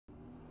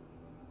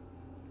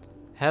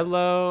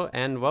Hello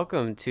and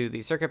welcome to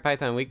the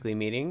CircuitPython weekly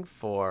meeting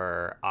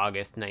for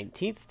August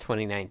 19th,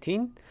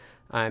 2019.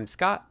 I'm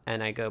Scott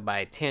and I go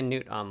by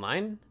TanNewt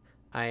online.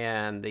 I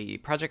am the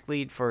project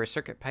lead for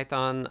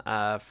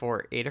CircuitPython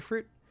for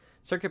Adafruit.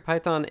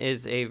 CircuitPython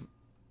is a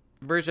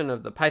version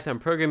of the Python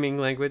programming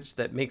language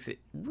that makes it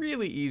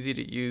really easy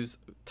to use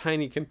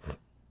tiny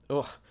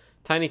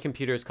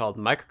computers called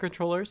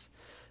microcontrollers.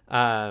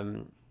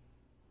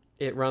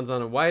 It runs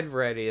on a wide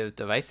variety of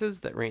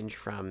devices that range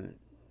from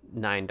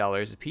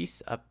 $9 a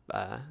piece up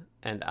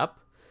and up.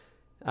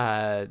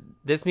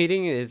 This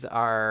meeting is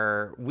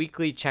our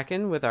weekly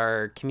check-in with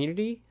our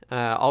community,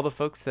 all the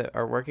folks that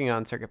are working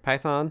on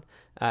CircuitPython.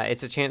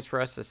 It's a chance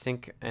for us to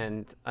sync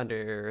and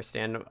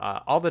understand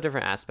all the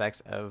different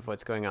aspects of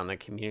what's going on in the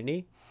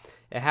community.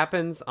 It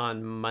happens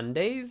on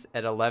Mondays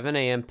at 11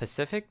 a.m.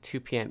 Pacific,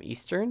 2 p.m.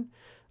 Eastern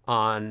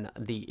on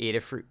the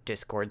Adafruit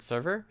Discord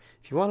server.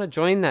 If you want to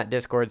join that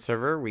Discord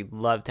server, we'd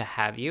love to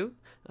have you.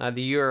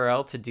 The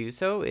URL to do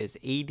so is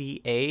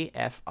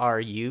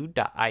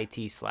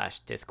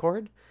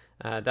adafru.it/discord.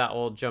 That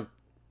will jump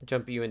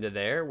you into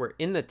there. We're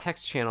in the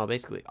text channel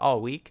basically all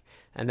week,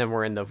 and then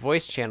we're in the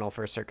voice channel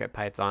for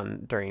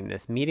CircuitPython during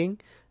this meeting.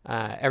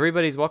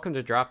 Everybody's welcome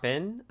to drop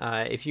in.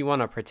 If you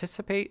want to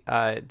participate,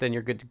 then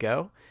you're good to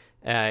go.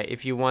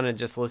 If you want to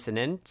just listen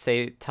in,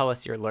 tell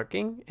us you're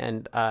lurking,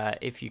 and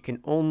if you can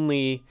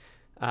only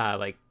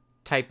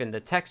type in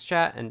the text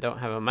chat and don't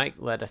have a mic,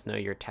 let us know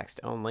you're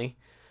text only.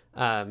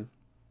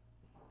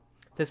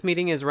 This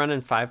meeting is run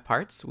in 5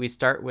 parts. We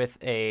start with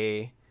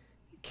a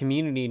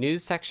community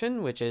news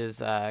section, which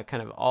is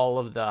kind of all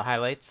of the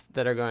highlights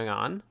that are going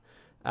on.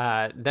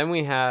 Then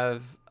we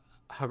have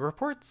Hug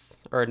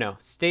Reports,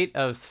 State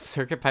of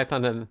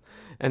CircuitPython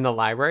and the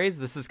libraries.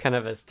 This is kind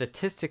of a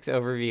statistics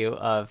overview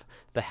of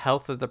the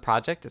health of the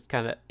project.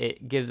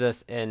 It gives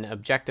us an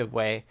objective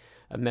way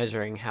of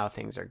measuring how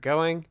things are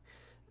going.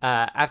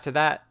 After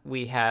that,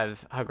 we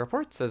have Hug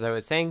Reports, as I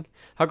was saying.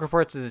 Hug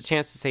Reports is a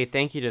chance to say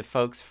thank you to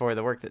folks for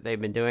the work that they've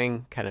been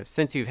doing, kind of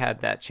since you've had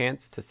that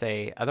chance to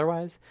say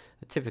otherwise,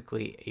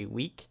 typically a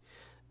week.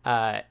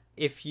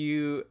 If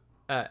you,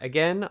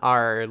 again,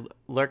 are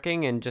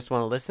lurking and just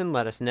want to listen,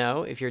 let us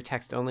know. If you're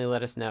text only,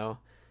 let us know.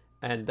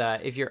 And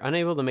if you're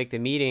unable to make the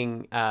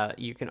meeting,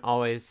 you can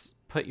always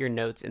put your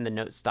notes in the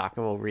note stock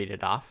and we'll read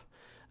it off.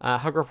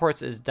 Hug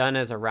Reports is done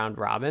as a round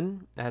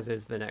robin, as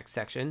is the next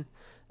section.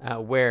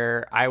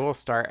 Where I will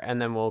start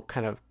and then we'll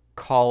kind of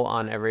call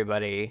on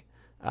everybody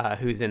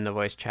who's in the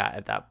voice chat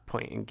at that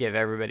point and give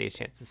everybody a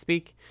chance to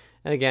speak.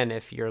 And again,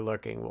 if you're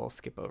lurking, we'll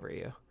skip over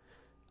you.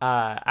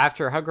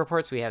 After Hug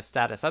Reports, we have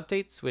status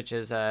updates, which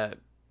is a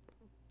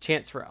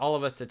chance for all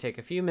of us to take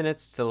a few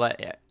minutes to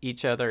let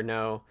each other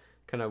know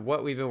kind of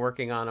what we've been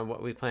working on and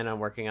what we plan on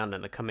working on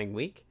in the coming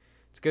week.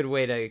 It's a good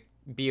way to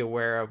be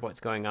aware of what's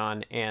going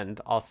on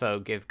and also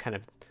give kind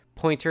of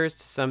pointers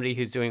to somebody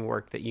who's doing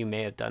work that you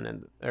may have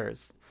done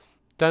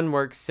done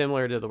work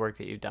similar to the work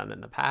that you've done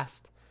in the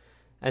past.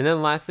 And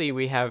then lastly,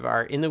 we have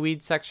our In the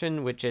Weeds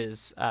section, which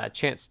is a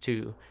chance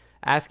to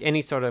ask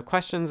any sort of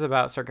questions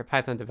about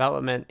CircuitPython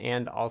development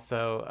and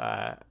also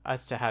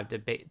us to have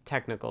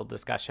technical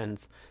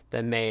discussions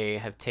that may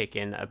have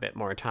taken a bit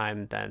more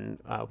time than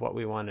what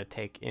we want to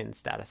take in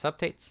status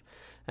updates.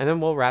 And then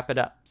we'll wrap it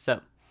up.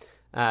 So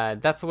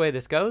that's the way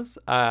this goes.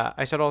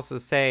 I should also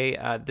say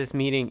this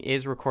meeting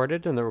is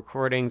recorded and the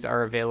recordings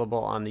are available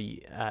on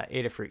the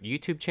Adafruit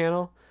YouTube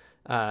channel.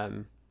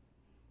 And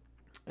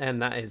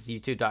that is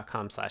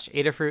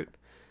youtube.com/Adafruit.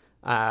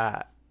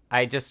 I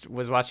just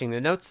was watching the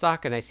notes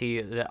stock and I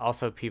see that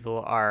also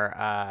people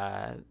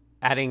are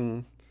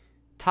adding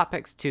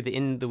topics to the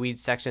In the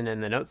Weeds section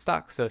in the notes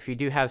stock. So if you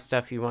do have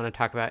stuff you want to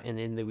talk about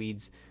in the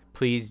Weeds,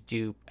 please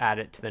do add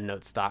it to the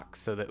notes stock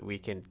so that we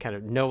can kind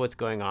of know what's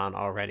going on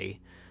already.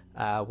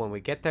 When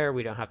we get there,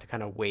 we don't have to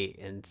kind of wait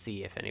and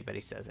see if anybody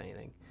says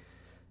anything.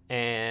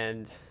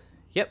 And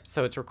yep,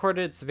 so it's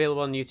recorded, it's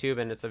available on YouTube,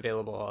 and it's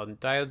available on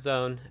Diode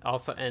Zone. It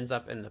also ends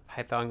up in the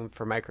Python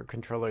for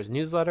Microcontrollers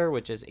newsletter,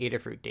 which is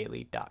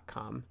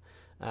adafruitdaily.com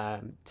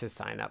to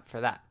sign up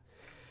for that.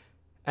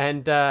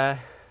 And the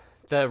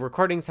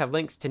recordings have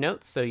links to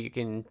notes, so you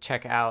can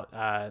check out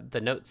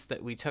the notes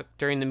that we took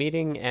during the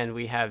meeting, and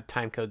we have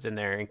time codes in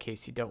there in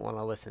case you don't want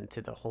to listen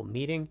to the whole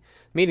meeting.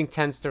 The meeting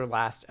tends to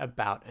last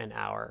about an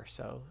hour,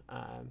 so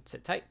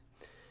sit tight.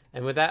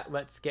 And with that,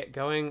 let's get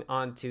going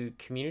on to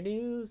community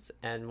news,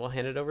 and we'll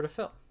hand it over to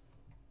Phil.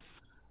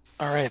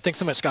 All right, thanks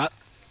so much, Scott.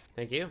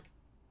 Thank you.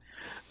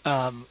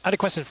 I had a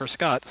question for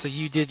Scott. So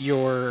you did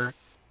your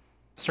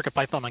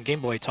CircuitPython on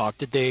Game Boy talk.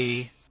 Did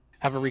they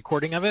have a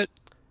recording of it,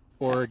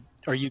 or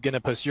are you going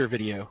to post your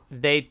video?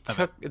 They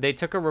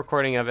took a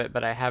recording of it,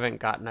 but I haven't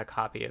gotten a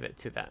copy of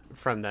it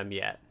from them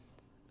yet.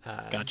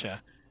 Gotcha.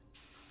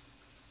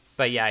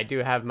 But yeah, I do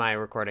have my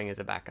recording as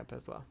a backup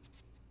as well.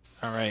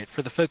 All right.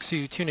 For the folks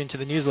who tune into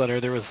the newsletter,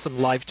 there was some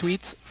live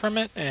tweets from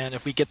it, and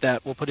if we get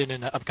that, we'll put it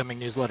in an upcoming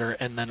newsletter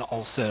and then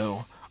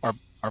also our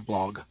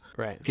blog.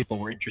 Right. People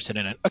were interested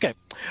in it. Okay.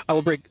 I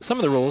will break some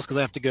of the rules because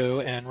I have to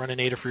go and run an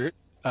Adafruit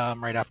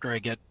right after I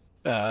get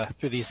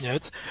through these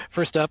notes.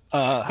 First up,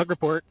 Hug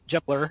Report,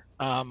 Jepler.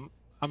 I'm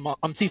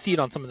CC'd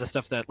on some of the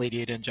stuff that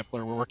Lady Ada and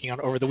Jepler were working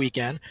on over the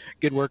weekend.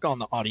 Good work on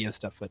the audio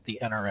stuff with the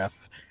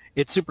NRF.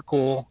 It's super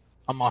cool.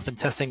 I'm often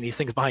testing these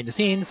things behind the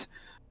scenes,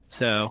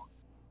 so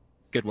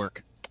good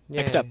work.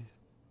 Next up,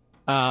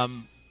 Yay.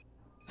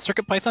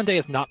 CircuitPython Day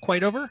is not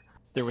quite over.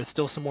 There was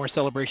still some more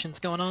celebrations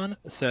going on.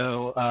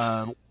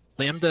 So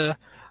Lambda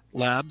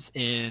Labs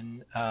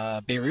in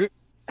Beirut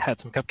had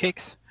some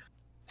cupcakes,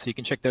 so you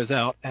can check those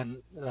out,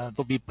 and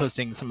they'll be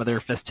posting some of their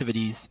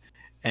festivities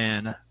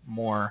and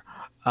more.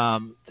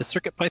 The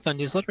CircuitPython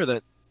newsletter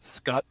that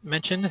Scott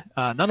mentioned,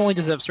 not only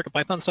does it have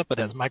CircuitPython stuff, but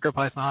it has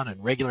MicroPython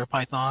and regular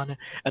Python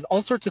and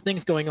all sorts of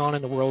things going on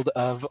in the world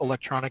of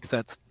electronics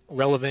that's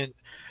relevant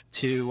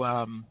to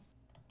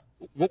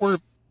what we're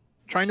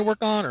trying to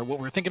work on or what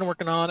we're thinking of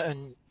working on,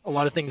 and a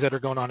lot of things that are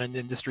going on in the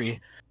industry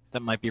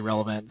that might be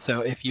relevant.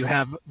 So if you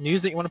have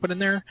news that you want to put in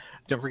there,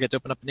 don't forget to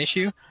open up an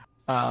issue.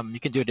 You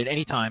can do it at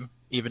any time,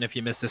 even if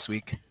you miss this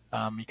week.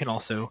 You can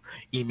also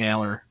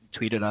email or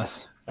tweet at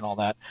us and all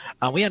that.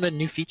 We had a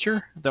new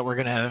feature that we're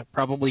going to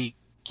probably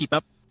keep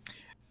up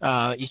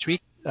each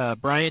week.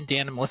 Brian,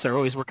 Dan, and Melissa are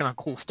always working on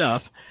cool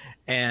stuff.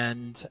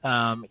 And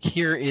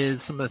here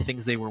is some of the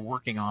things they were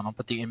working on. I'll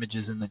put the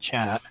images in the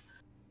chat.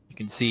 You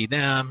can see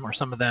them or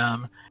some of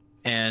them.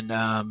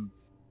 And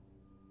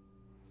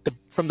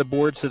from the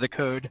boards to the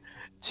code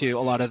to a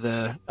lot of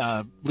the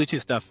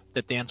Bluetooth stuff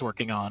that Dan's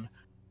working on.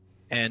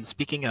 And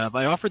speaking of,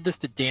 I offered this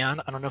to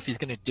Dan. I don't know if he's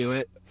going to do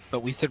it,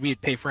 but we said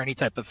we'd pay for any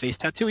type of face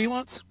tattoo he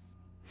wants,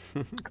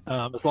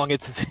 as long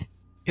as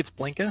it's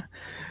Blinka,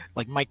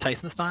 like Mike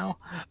Tyson style.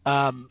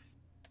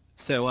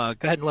 So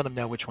go ahead and let him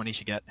know which one he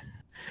should get.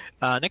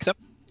 Next up,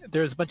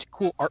 there's a bunch of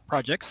cool art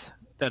projects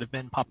that have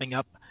been popping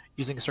up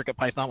using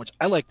CircuitPython, which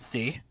I like to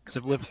see because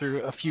I've lived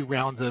through a few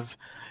rounds of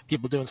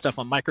people doing stuff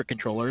on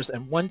microcontrollers.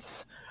 And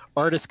once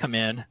artists come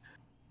in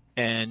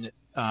and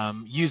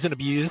use and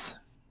abuse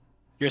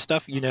your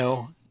stuff, you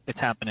know it's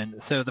happening.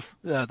 So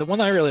the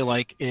one I really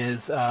like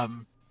is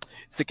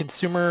the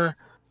consumer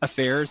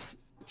affairs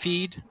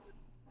feed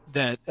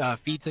that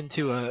feeds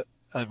into a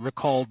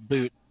recalled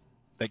boot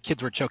that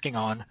kids were choking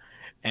on,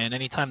 and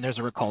anytime there's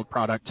a recalled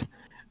product,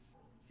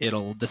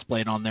 it'll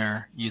display it on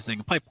there using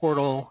a pipe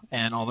portal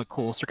and all the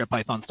cool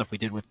CircuitPython stuff we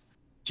did with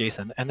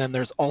Jason. And then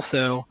there's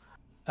also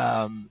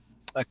a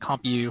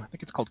Compu, I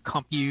think it's called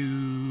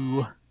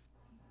Compu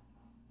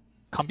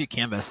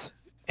Canvas,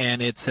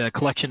 and it's a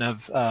collection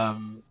of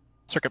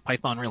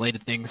CircuitPython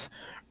related things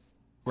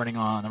running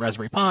on the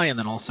Raspberry Pi and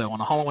then also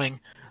on a HoloWing. You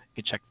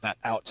can check that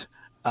out.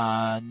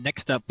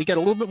 Next up, we got a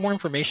little bit more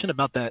information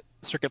about that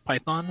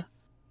CircuitPython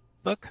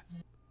book.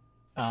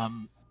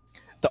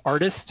 The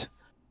artist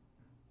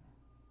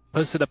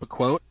posted up a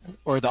quote,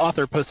 or the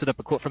author posted up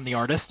a quote from the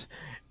artist,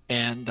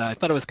 and I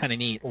thought it was kind of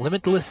neat.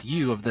 Limitless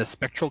U of the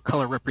spectral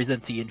color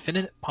represents the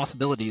infinite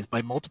possibilities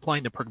by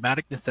multiplying the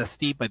pragmatic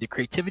necessity by the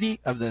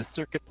creativity of the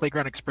Circuit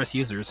Playground Express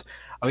users.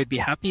 I would be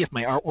happy if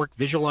my artwork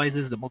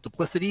visualizes the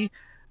multiplicity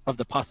of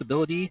the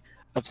possibility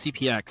of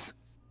CPX.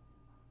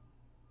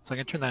 So I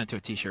can turn that into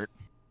a t-shirt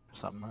or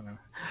something. I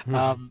don't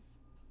know.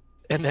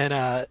 And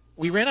then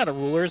we ran out of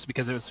rulers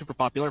because it was super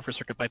popular for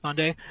CircuitPython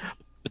Day,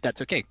 but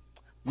that's okay.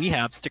 We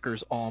have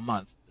stickers all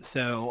month.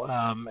 So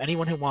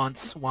anyone who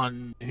wants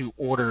one, who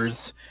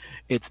orders,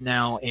 it's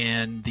now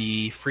in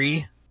the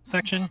free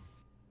section.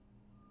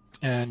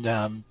 And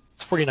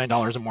it's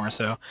 $49 or more.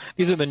 So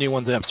these are the new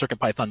ones that have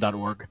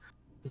circuitpython.org,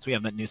 since we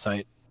have that new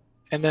site.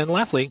 And then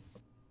lastly,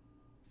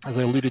 as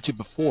I alluded to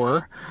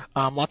before,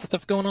 lots of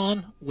stuff going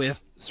on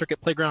with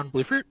Circuit Playground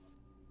Bluefruit,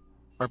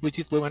 our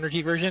Bluetooth Low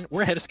Energy version.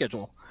 We're ahead of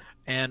schedule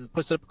and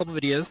posted up a couple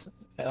videos.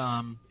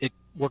 It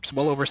works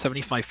well over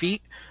 75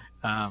 feet.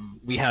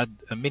 We had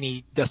a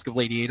mini Desk of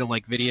Lady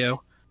Ada-like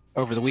video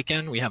over the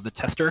weekend. We have the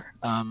tester.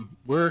 I'm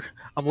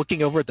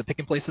looking over at the pick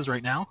and places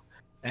right now,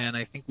 and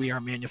I think we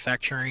are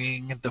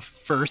manufacturing the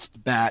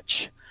first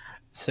batch.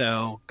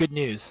 So good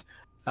news.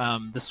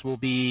 This will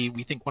be,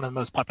 we think, one of the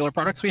most popular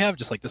products we have,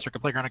 just like the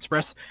Circuit Playground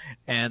Express,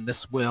 and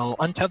this will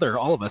untether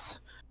all of us,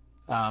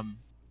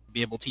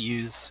 be able to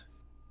use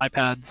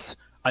iPads,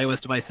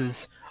 iOS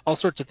devices, all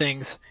sorts of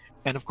things,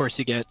 and of course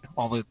you get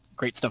all the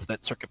great stuff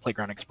that Circuit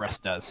Playground Express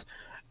does.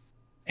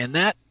 And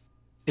that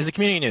is a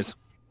community news.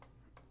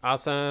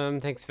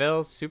 Awesome. Thanks,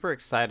 Phil. Super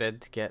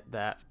excited to get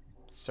that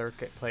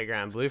Circuit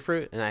Playground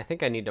Bluefruit, and I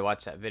think I need to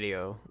watch that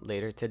video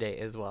later today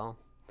as well.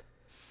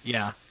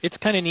 Yeah, it's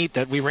kind of neat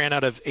that we ran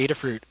out of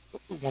Adafruit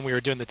when we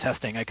were doing the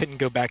testing. I couldn't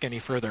go back any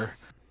further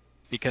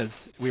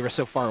because we were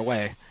so far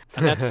away,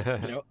 and that's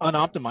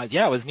unoptimized.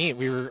 Yeah, it was neat.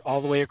 We were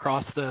all the way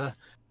across the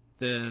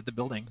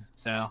building.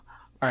 So, all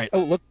right.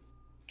 Oh, look,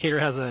 Cater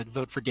has a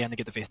vote for Dan to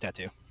get the face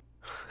tattoo.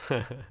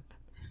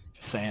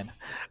 Just saying.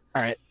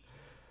 All right.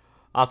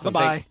 Awesome.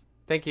 Bye-bye.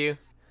 Thank you.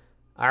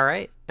 All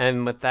right.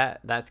 And with that,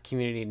 that's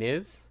community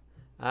news.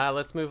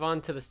 Let's move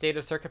on to the state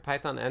of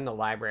CircuitPython and the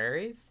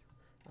libraries.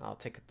 I'll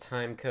take a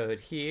time code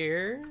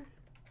here.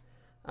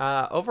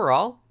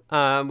 Overall,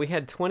 we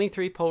had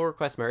 23 pull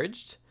requests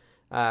merged.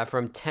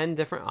 from 10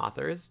 different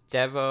authors.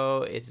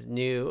 Devo is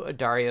new.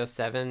 Dario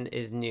 7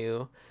 is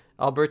new.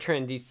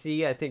 Albertrand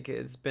DC, I think,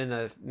 has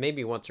been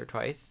maybe once or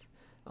twice,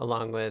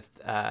 along with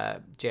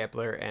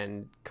Japler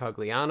and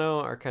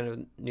Cogliano are kind of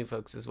new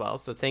folks as well.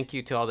 So thank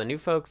you to all the new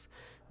folks.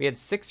 We had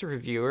 6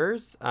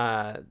 reviewers.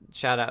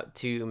 Shout out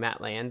to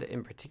Matt Land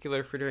in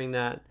particular for doing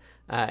that.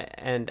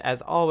 And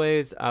as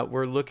always,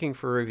 we're looking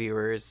for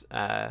reviewers.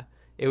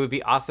 It would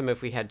be awesome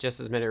if we had just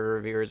as many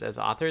reviewers as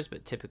authors,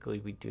 but typically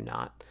we do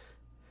not.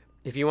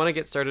 If you want to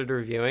get started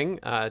reviewing,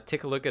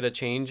 take a look at a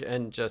change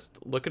and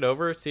just look it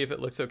over, see if it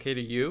looks okay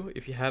to you.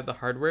 If you have the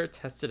hardware,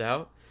 test it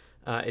out.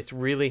 It's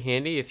really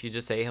handy if you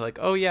just say like,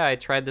 oh yeah, I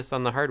tried this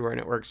on the hardware and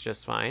it works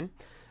just fine.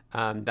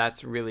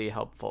 That's really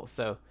helpful.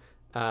 So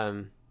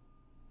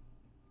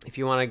if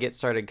you want to get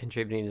started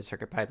contributing to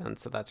CircuitPython,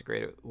 so that's a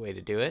great way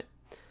to do it.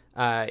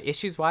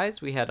 Issues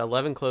wise, we had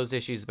 11 closed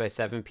issues by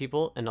 7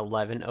 people and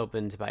 11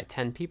 opened by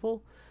 10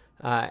 people.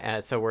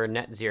 So we're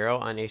net 0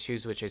 on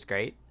issues, which is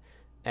great.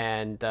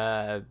 And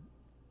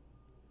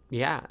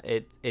yeah,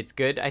 it's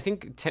good. I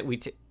think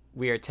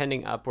we are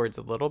tending upwards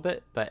a little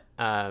bit, but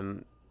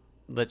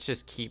let's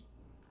just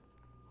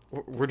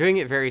we're doing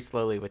it very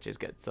slowly, which is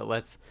good. So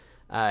let's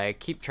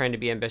keep trying to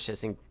be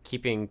ambitious and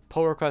keeping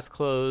pull requests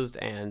closed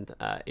and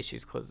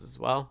issues closed as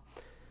well.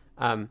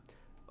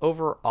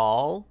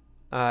 Overall,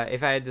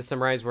 if I had to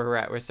summarize where we're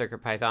at with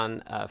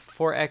CircuitPython,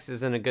 4x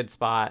is in a good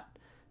spot.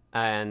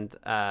 And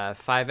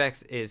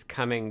 5x is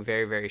coming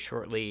very, very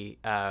shortly.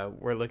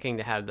 We're looking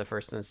to have the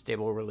first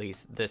unstable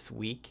release this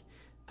week.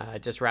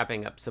 Just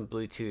wrapping up some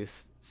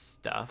Bluetooth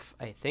stuff,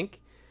 I think.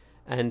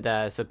 And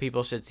so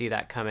people should see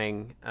that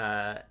coming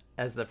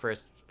as the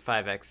first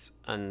 5x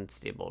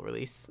unstable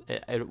release.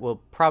 It will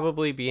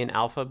probably be an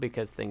alpha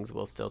because things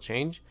will still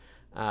change.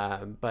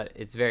 But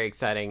it's very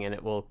exciting, and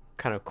it will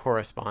kind of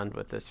correspond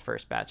with this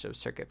first batch of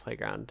Circuit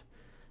Playground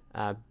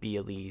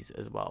BLEs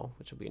as well,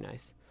 which will be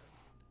nice.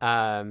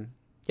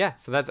 Yeah,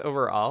 so that's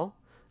overall.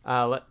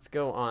 Let's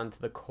go on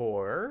to the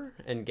core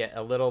and get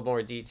a little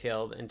more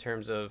detailed in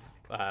terms of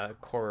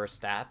core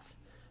stats.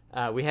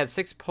 We had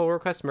 6 pull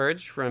requests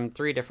merged from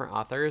 3 different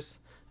authors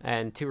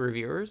and 2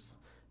 reviewers.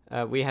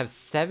 We have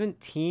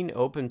 17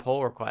 open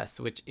pull requests,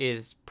 which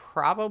is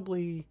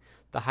probably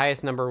the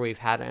highest number we've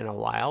had in a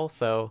while.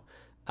 So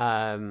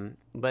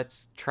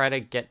let's try to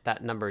get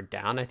that number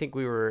down. I think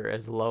we were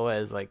as low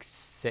as like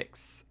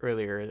 6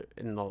 earlier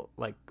in the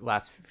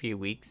last few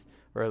weeks,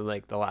 or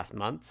like the last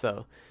month.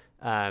 So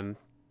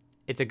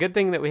it's a good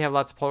thing that we have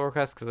lots of pull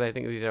requests, because I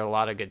think these are a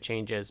lot of good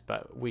changes,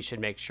 but we should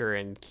make sure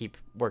and keep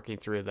working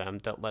through them.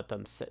 Don't let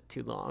them sit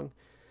too long.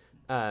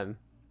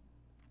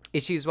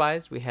 Issues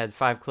wise, we had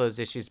 5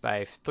 closed issues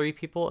by 3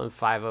 people and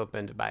 5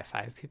 opened by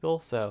 5 people.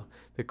 So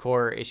the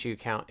core issue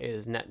count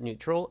is net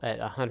neutral at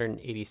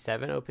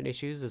 187 open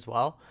issues as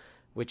well,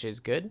 which is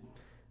good.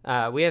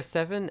 We have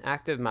 7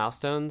 active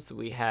milestones.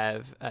 We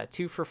have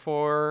 2 for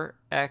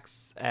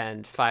 4x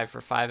and 5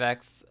 for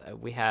 5x.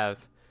 We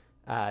have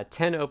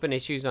 10 open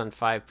issues on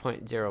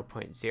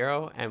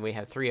 5.0.0, and we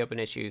have 3 open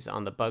issues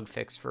on the bug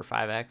fix for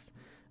 5x,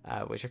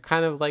 which are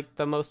kind of like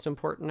the most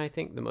important, I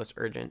think, the most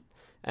urgent.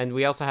 And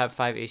we also have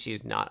 5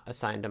 issues not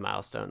assigned a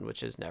milestone,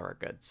 which is never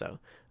good. So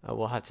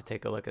we'll have to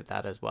take a look at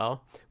that as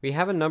well. We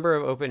have a number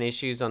of open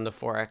issues on the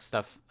 4x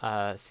stuff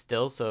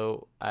still.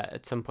 So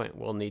at some point,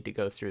 we'll need to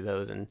go through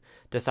those and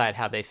decide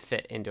how they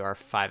fit into our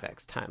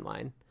 5x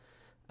timeline.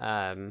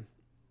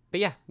 But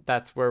yeah,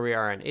 that's where we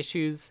are on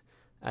issues.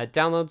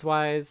 Downloads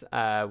wise,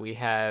 we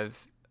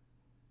have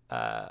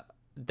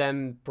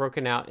them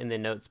broken out in the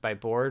notes by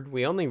board.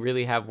 We only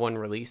really have 1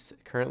 release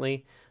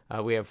currently.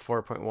 We have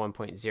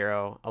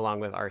 4.1.0 along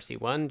with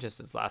RC1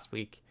 just as last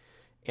week.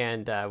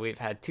 And we've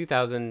had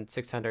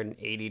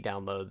 2,680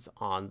 downloads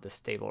on the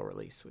stable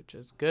release, which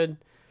is good.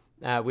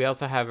 We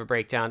also have a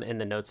breakdown in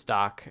the notes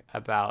doc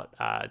about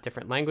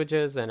different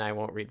languages, and I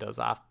won't read those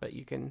off, but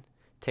you can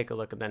take a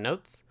look at the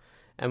notes.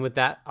 And with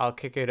that, I'll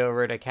kick it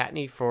over to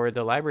Kattni for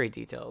the library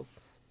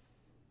details.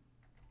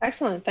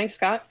 Excellent. Thanks,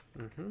 Scott.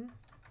 Mm-hmm.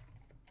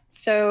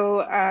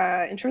 So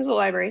in terms of the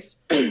libraries,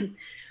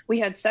 we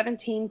had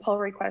 17 pull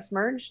requests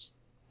merged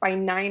by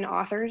 9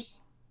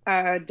 authors.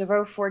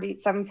 Devo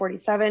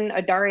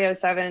 747, Dario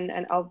 7,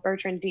 and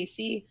Albertrand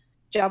DC,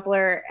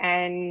 Japler,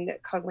 and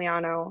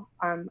Cogliano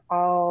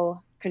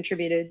all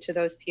contributed to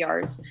those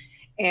PRs.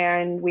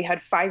 And we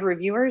had 5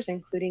 reviewers,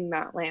 including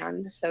Matt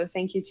Land. So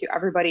thank you to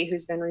everybody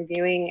who's been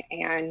reviewing.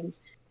 And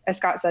as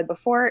Scott said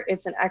before,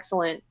 it's an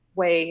excellent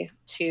way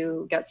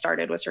to get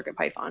started with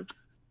CircuitPython.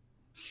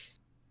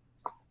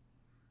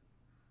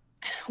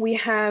 We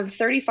have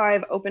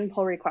 35 open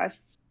pull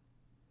requests,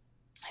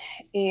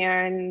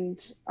 and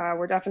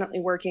we're definitely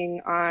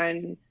working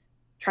on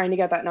trying to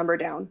get that number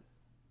down,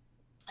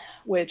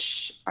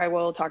 which I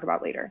will talk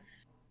about later.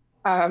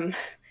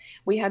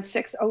 We had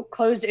 6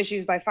 closed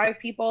issues by 5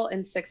 people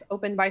and 6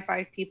 open by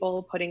 5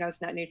 people, putting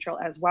us net neutral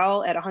as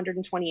well at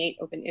 128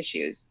 open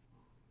issues.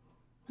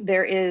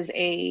 There is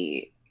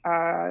a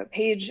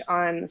page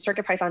on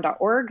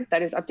circuitpython.org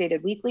that is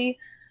updated weekly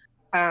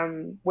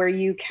where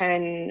you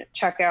can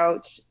check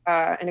out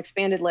an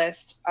expanded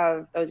list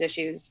of those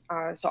issues.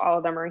 So all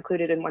of them are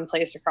included in one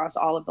place across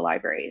all of the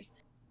libraries.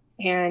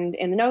 And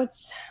in the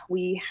notes,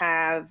 we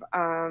have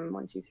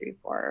 1, 2, 3,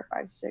 4,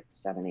 5, 6,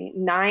 7, 8,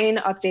 9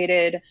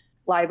 updated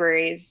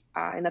libraries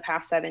in the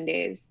past 7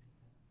 days.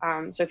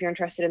 So if you're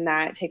interested in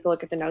that, take a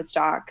look at the notes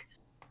doc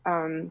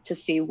to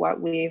see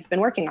what we've been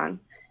working on.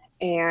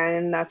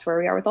 And that's where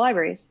we are with the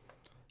libraries.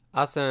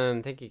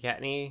 Awesome. Thank you,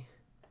 Kattni.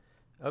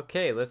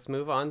 Okay, let's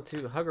move on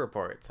to Hug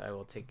Reports. I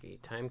will take a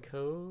time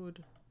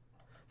code.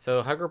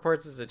 So Hug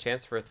Reports is a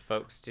chance for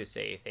folks to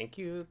say thank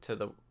you to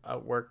the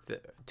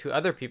to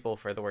other people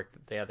for the work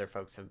that the other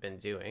folks have been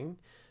doing.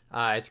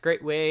 It's a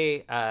great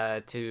way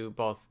to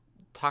both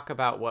talk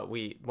about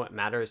what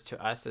matters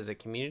to us as a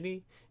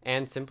community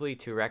and simply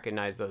to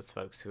recognize those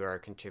folks who are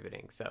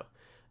contributing. So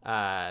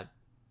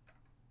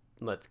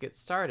let's get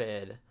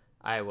started.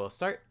 I will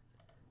start.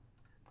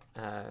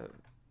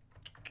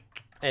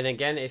 And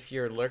again, if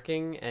you're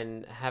lurking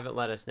and haven't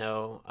let us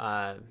know,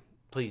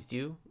 please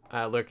do.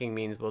 Lurking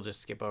means we'll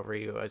just skip over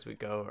you as we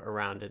go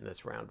around in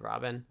this round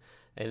robin.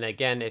 And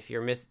again, if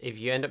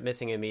you end up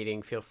missing a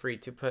meeting, feel free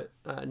to put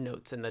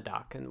notes in the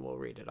doc and we'll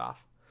read it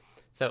off.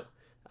 So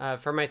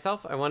for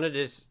myself, I wanted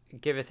to just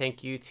give a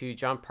thank you to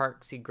John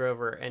Park, C.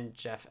 Grover, and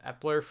Jeff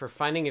Epler for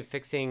finding and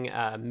fixing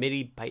a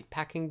MIDI byte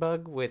packing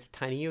bug with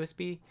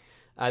TinyUSB.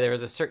 There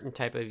was a certain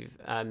type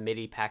of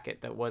MIDI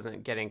packet that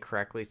wasn't getting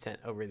correctly sent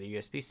over the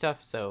USB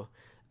stuff. So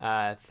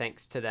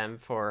thanks to them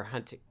for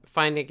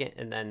finding it,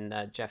 and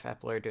then Jeff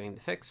Epler doing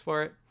the fix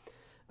for it.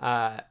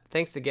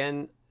 Thanks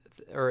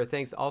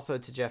also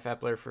to Jeff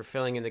Epler for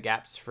filling in the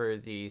gaps for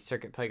the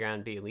Circuit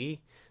Playground BLE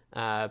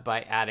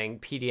by adding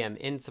PDM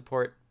in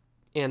support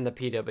and the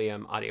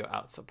PWM audio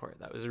out support.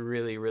 That was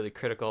really, really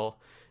critical.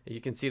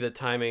 You can see the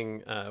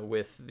timing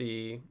with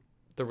the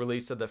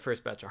release of the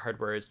first batch of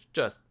hardware is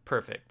just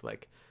perfect.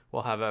 Like,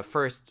 we'll have a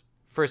first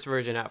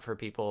version out for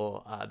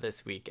people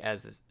this week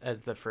as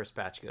the first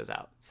batch goes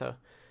out. So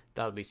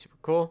that'll be super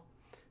cool.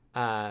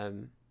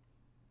 So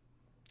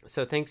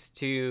thanks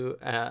to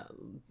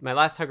my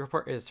last Hug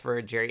Report is for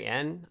Jerry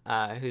N,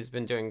 who's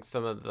been doing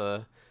some of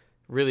the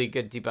really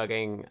good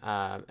debugging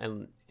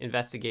and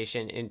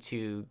investigation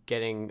into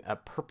getting a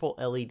purple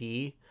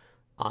LED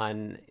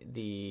on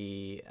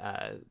the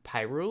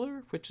Pi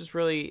ruler, which is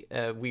really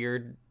a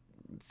weird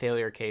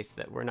failure case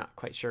that we're not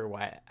quite sure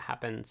why it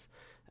happens.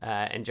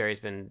 And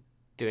Jerry's been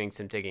doing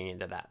some digging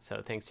into that.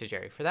 So thanks to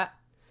Jerry for that.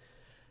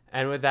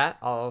 And with that,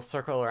 I'll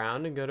circle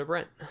around and go to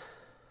Brent.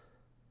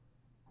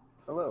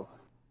 Hello.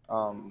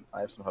 I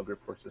have some Hug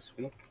Reports this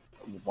week.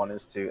 One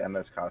is to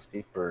MS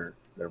Costi for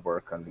their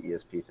work on the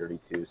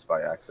ESP32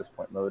 SPI access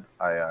point mode.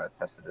 I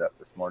tested it out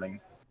this morning,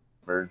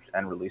 merged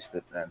and released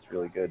it, and it's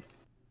really good.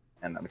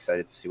 And I'm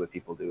excited to see what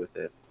people do with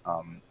it.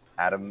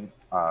 Adam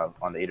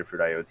on the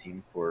Adafruit.io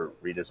team for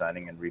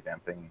redesigning and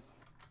revamping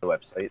the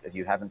website. If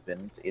you haven't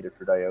been to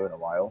Adafruit.io in a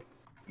while,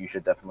 you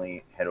should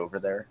definitely head over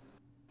there.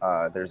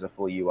 There's a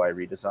full UI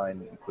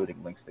redesign,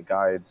 including links to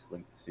guides,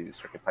 links to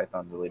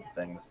CircuitPython related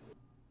things,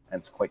 and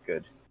it's quite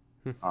good.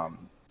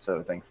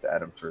 So thanks to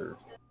Adam for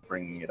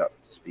bringing it up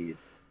to speed.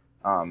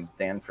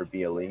 Dan for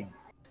BLE.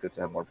 It's good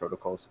to have more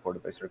protocols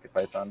supported by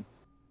CircuitPython.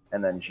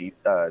 And then Jay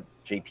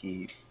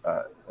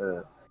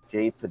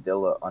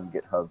Padilla on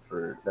GitHub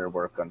for their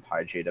work on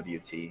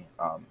PyJWT.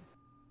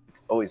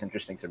 It's always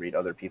interesting to read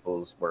other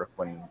people's work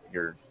when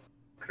you're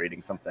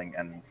creating something,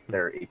 and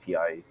their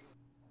API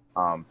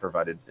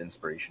provided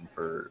inspiration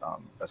for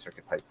a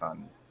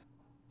CircuitPython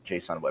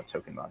JSON Web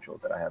Token module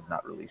that I have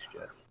not released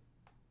yet.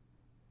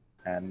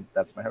 And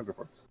that's my Hug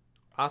Reports.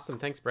 Awesome.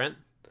 Thanks, Brent.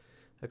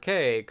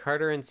 Okay,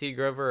 Carter and C.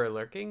 Grover are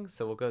lurking,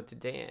 so we'll go to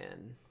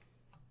Dan.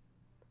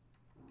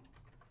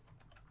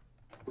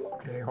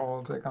 Okay,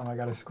 hold a second. I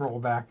got to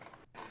scroll back.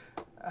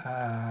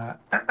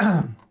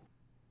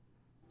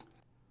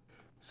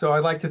 So I'd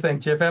like to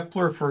thank Jeff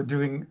Epler for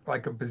doing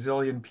like a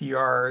bazillion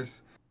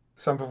PRs,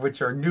 some of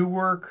which are new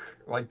work,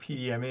 like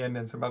PDM in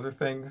and some other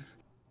things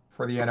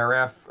for the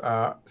NRF,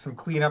 some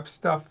cleanup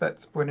stuff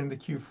that's been in the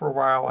queue for a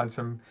while, and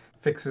some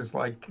fixes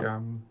like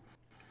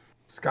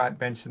Scott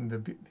mentioned,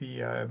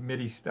 the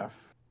MIDI stuff.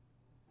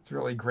 It's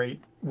really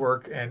great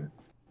work, and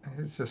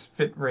it's just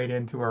fit right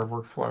into our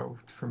workflow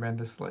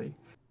tremendously.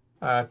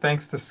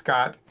 Thanks to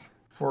Scott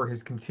for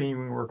his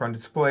continuing work on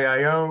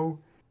Display.io.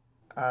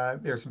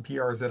 There's some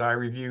PRs that I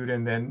reviewed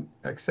and then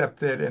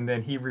accepted, and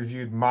then he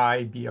reviewed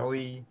my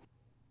BLE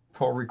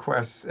pull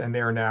requests, and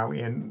they're now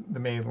in the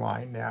main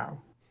line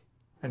now.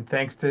 And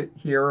thanks to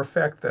Here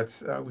Effect,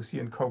 that's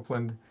Lucian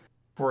Copeland,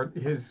 for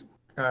his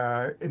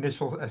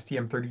initial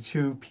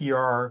STM32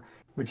 PR,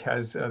 which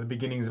has the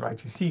beginnings of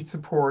I2C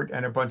support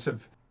and a bunch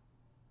of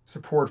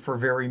support for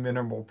very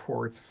minimal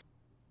ports,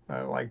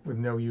 like with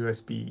no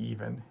USB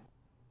even.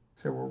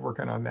 So we're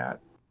working on that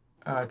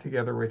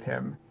together with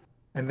him.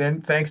 And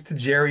then thanks to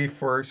Jerry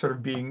for sort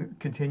of being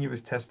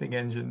continuous testing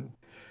engine.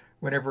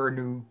 Whenever a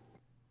new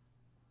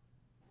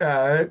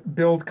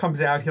build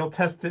comes out, he'll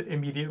test it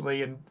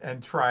immediately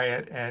and try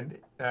it. And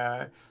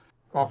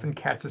often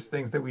catches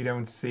things that we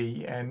don't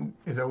see and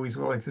is always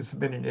willing to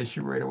submit an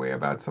issue right away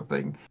about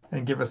something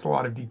and give us a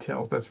lot of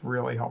details. That's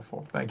really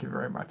helpful. Thank you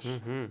very much.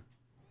 Mm-hmm.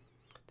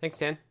 Thanks,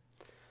 Dan.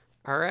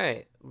 All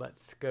right,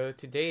 let's go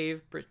to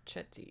Dave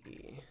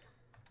Brichetti.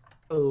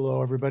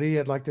 Hello, everybody.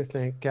 I'd like to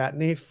thank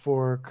Kattni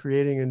for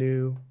creating a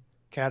new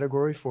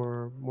category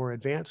for more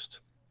advanced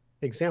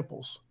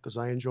examples because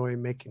I enjoy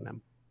making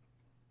them.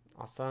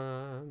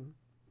 Awesome.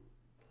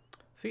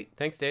 Sweet.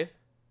 Thanks, Dave.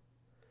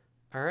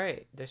 All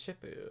right,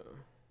 Deshipu.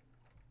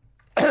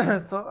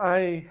 So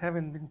I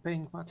haven't been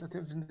paying much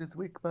attention this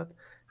week, but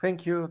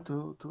thank you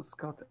to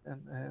Scott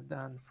and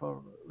Dan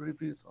for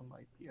reviews on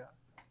my PR.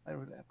 I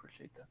really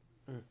appreciate that.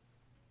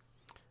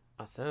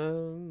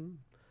 Awesome.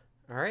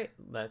 All right,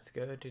 let's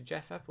go to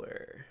Jeff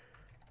Epler.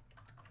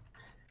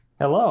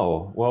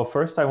 Hello. Well,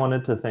 first I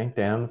wanted to thank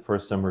Dan for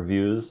some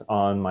reviews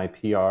on my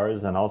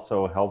PRs and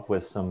also help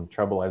with some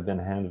trouble I've been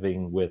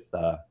having with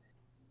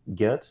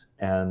Git.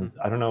 And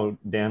I don't know,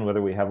 Dan,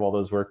 whether we have all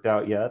those worked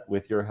out yet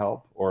with your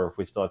help or if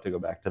we still have to go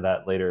back to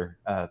that later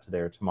today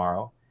or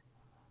tomorrow.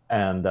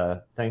 And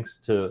thanks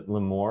to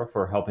Limor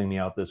for helping me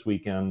out this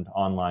weekend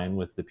online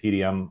with the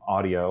PDM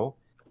audio.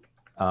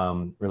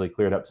 Really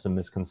cleared up some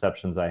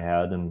misconceptions I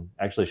had and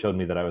actually showed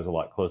me that I was a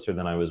lot closer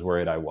than I was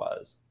worried I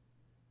was.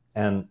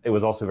 And it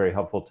was also very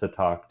helpful to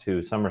talk to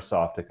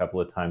Summersoft a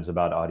couple of times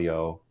about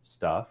audio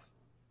stuff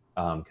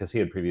because he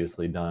had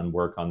previously done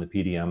work on the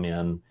PDM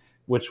in,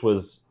 which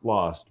was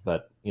lost,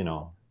 but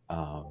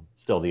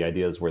still the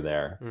ideas were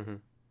there. Mm-hmm.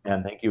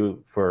 And thank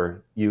you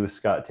for you,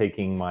 Scott,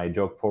 taking my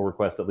joke pull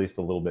request at least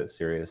a little bit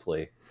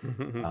seriously.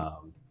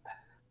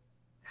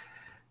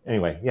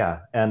 Anyway, yeah,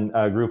 and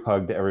group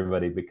hug to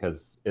everybody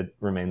because it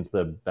remains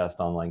the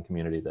best online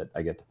community that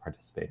I get to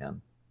participate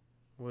in.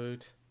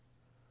 Woot.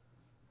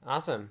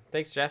 Awesome.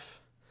 Thanks,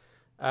 Jeff.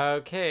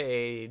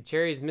 Okay,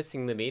 Jerry's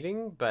missing the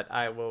meeting, but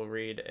I will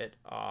read it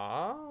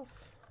off.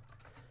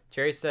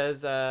 Jerry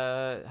says,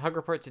 hug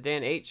report to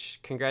Dan H.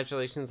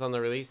 Congratulations on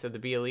the release of the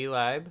BLE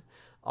Lib.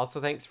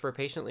 Also, thanks for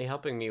patiently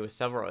helping me with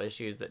several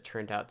issues that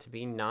turned out to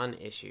be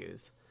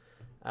non-issues.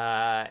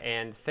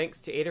 And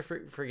thanks to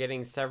Adafruit for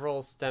getting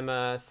several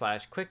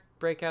stemma/quick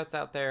breakouts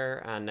out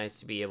there. Nice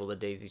to be able to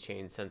daisy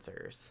chain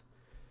sensors.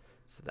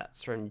 So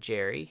that's from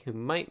Jerry, who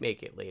might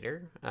make it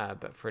later.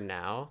 But for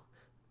now,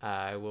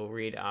 I will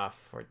read off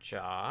for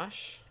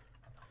Josh.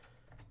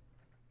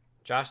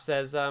 Josh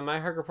says, my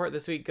hug report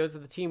this week goes to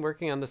the team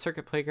working on the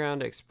Circuit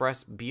Playground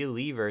Express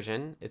BLE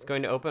version. It's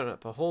going to open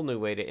up a whole new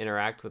way to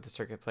interact with the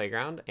Circuit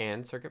Playground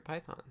and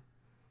CircuitPython.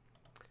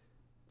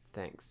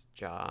 Thanks,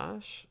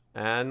 Josh.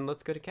 And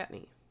let's go to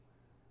Kattni.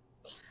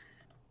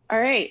 All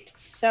right,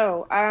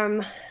 so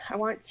I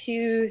want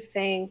to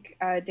thank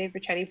Dave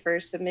Brichetti for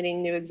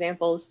submitting new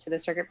examples to the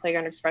Circuit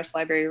Playground Express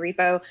library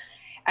repo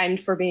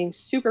and for being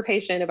super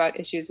patient about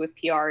issues with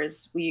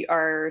PRs. We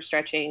are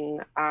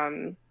stretching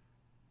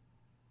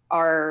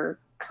our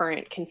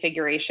current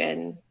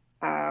configuration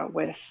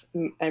with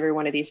every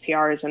one of these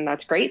PRs, and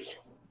that's great.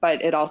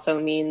 But it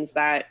also means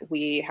that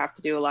we have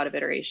to do a lot of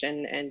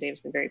iteration, and Dave's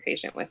been very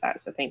patient with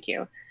that, so thank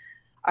you.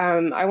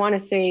 I want to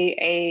say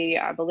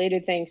a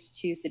belated thanks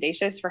to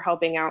Sedacious for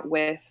helping out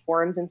with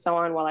forums and so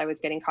on while I was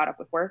getting caught up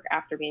with work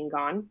after being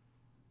gone.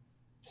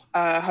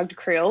 Hug to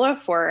Crayola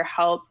for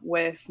help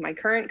with my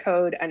current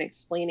code and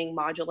explaining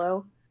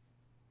modulo.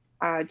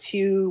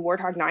 To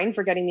Warthog9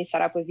 for getting me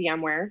set up with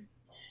VMware.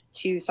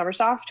 To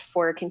Summersoft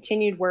for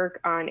continued work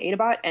on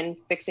Adabot and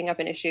fixing up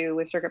an issue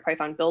with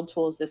CircuitPython build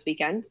tools this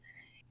weekend.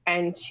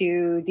 And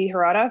to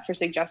DHarada for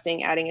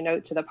suggesting adding a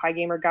note to the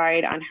PyGamer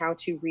guide on how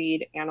to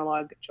read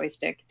analog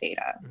joystick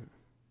data.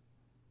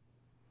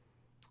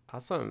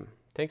 Awesome.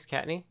 Thanks,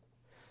 Kattni.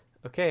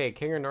 Okay,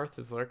 Kinger North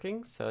is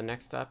lurking, so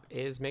next up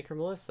is Maker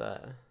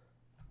Melissa.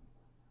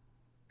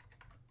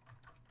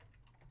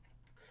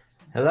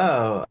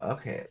 Hello.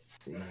 Okay,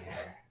 let's see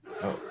here.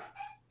 Oh.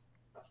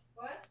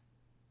 What?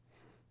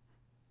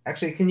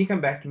 Actually, can you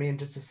come back to me in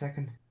just a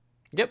second?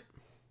 Yep.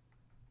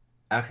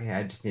 Okay,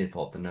 I just need to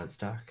pull up the note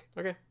stock.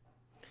 Okay.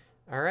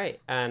 All right,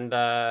 and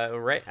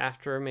right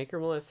after Maker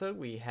Melissa,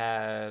 we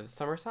have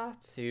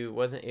Summersoft, who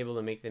wasn't able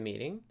to make the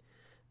meeting.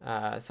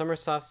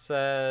 Summersoft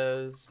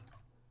says,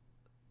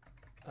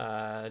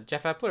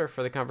 Jeff Epler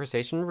for the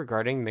conversation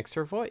regarding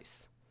Mixer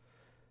Voice.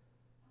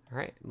 All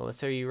right,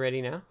 Melissa, are you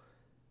ready now?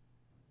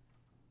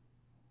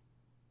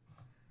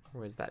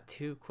 Or was that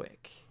too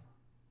quick?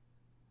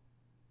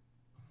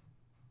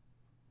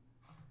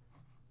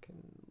 Can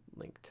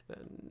link to the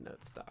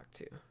note stock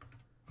too.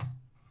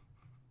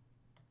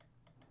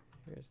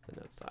 Here's the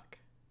note stock.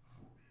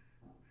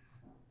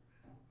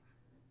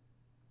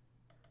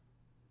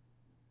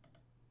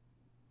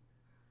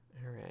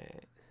 All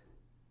right.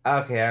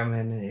 Okay, I'm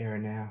in here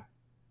now.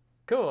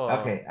 Cool.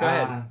 Okay. Go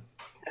ahead.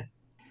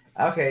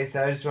 Okay,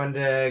 so I just wanted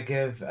to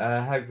give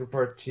a hug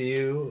report to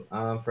you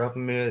for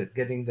helping me with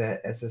getting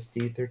the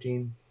SSD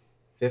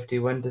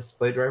 1351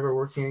 display driver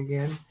working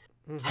again,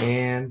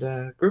 and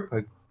group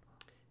hug.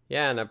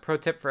 Yeah, and a pro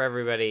tip for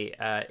everybody: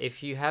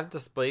 if you have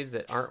displays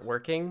that aren't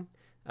working,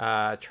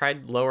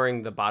 tried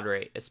lowering the baud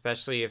rate,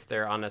 especially if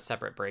they're on a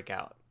separate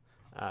breakout.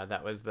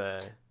 That was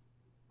the...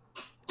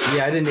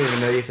 Yeah, I didn't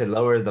even know you could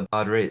lower the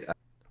baud rate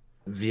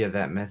via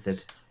that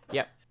method.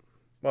 Yep.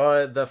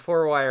 Well, the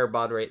 4-wire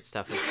baud rate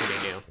stuff is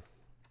pretty new.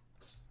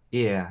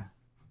 Yeah.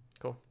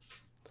 Cool.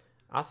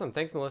 Awesome.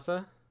 Thanks,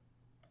 Melissa.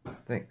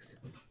 Thanks.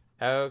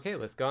 Okay,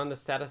 let's go on to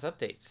status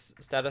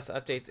updates. Status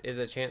updates is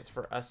a chance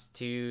for us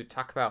to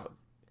talk about...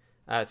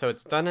 so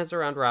it's done as a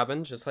round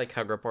robin, just like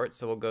Hug Report,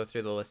 so we'll go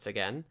through the list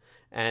again.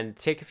 And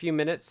take a few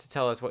minutes to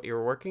tell us what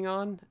you're working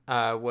on,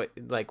 what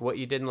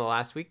you did in the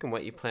last week and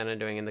what you plan on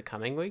doing in the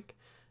coming week.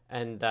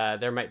 And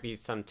there might be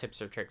some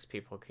tips or tricks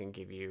people can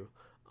give you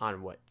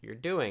on what you're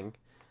doing.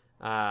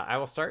 I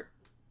will start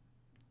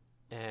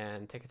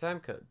and take a time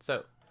code.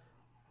 So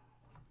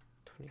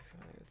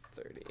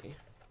 25:30.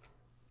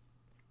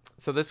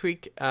 So this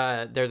week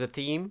there's a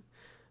theme,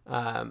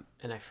 and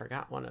I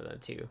forgot one of them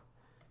too.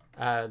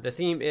 The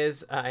theme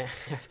is I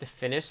have to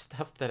finish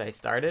stuff that I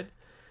started.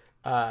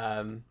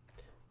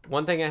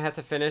 One thing I had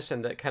to finish,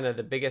 and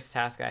the biggest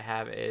task I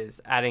have,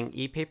 is adding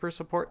ePaper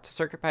support to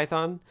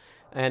CircuitPython,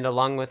 and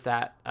along with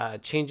that,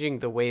 changing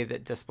the way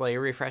that display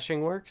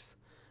refreshing works.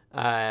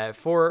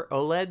 For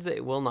OLEDs,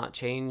 it will not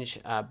change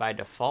by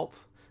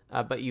default,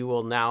 but you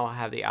will now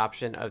have the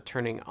option of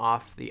turning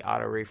off the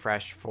auto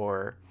refresh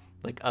for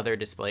like other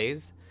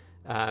displays,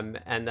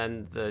 and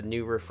then the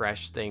new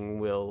refresh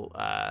thing will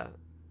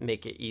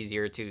make it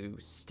easier to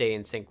stay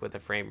in sync with the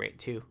frame rate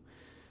too.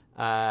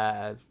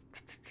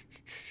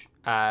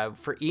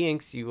 For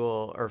e-inks,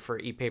 for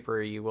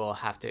ePaper, you will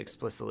have to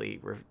explicitly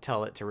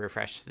tell it to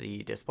refresh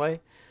the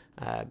display.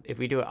 If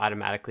we do it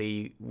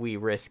automatically, we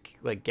risk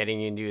like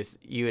getting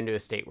you into a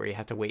state where you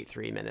have to wait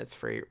 3 minutes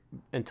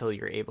until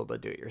you're able to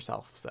do it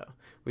yourself. So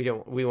we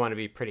want to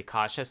be pretty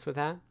cautious with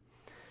that.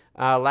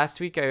 Last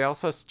week, I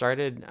also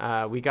started.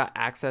 We got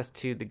access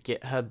to the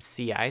GitHub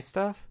CI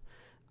stuff,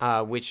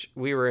 which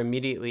we were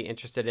immediately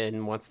interested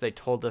in once they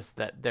told us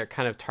that their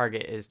kind of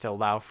target is to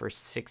allow for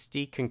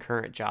 60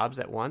 concurrent jobs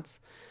at once,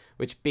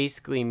 which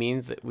basically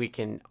means that we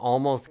can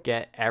almost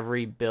get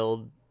every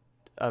build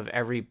of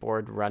every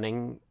board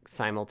running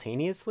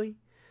simultaneously.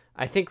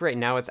 I think right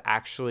now it's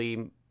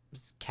actually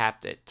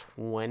capped at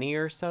 20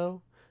 or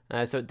so.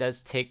 So it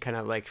does take kind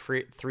of like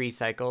 3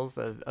 cycles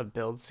of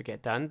builds to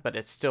get done, but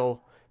it's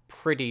still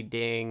pretty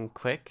dang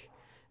quick.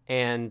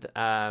 And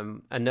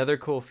another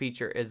cool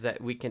feature is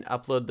that we can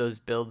upload those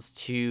builds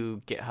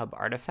to GitHub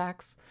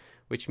artifacts,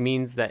 which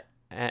means that,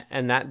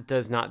 and that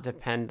does not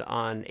depend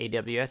on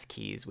AWS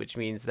keys, which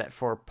means that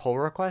for pull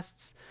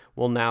requests,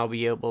 we'll now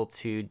be able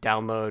to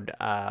download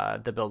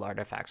the build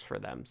artifacts for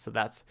them. So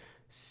that's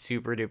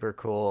super duper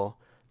cool.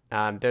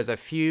 There's a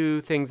few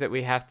things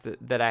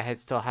that I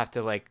still have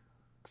to like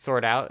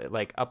sort out,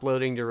 like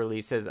uploading to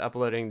releases,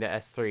 uploading to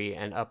S3,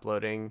 and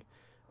uploading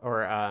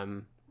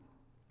or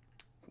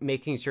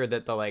making sure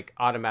that the like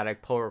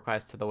automatic pull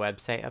request to the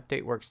website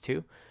update works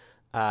too.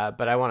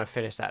 But I want to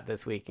finish that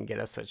this week and get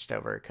us switched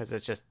over because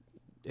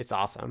it's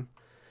awesome.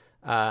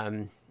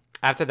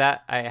 After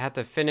that, I had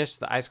to finish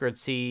the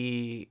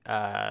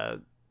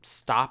I2C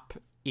stop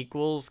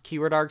equals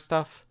keyword arg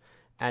stuff,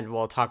 and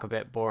we'll talk a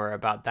bit more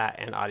about that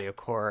and audio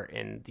core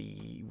in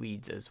the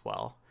weeds as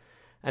well.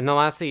 And then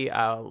lastly,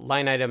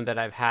 line item that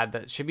I've had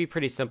that should be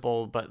pretty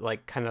simple, but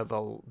like kind of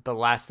the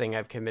last thing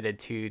I've committed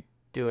to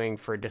doing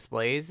for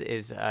displays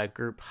is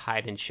group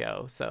hide and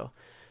show. So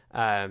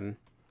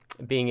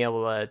being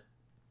able to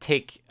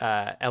take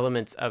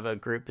elements of a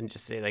group and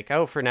just say like,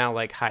 oh, for now,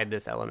 like hide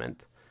this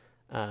element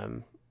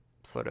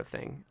sort of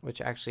thing, which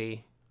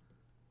actually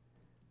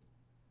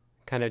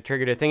kind of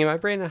triggered a thing in my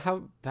brain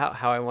about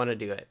how I want to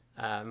do it.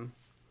 I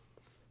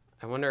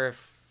wonder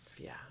if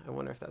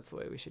that's the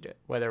way we should do it.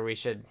 Whether we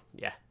should,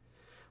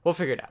 we'll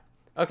figure it out.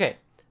 Okay.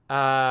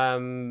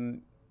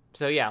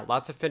 So yeah,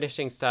 lots of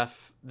finishing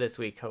stuff this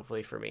week,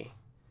 hopefully for me.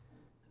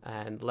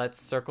 And let's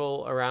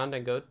circle around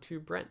and go to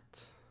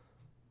Brent.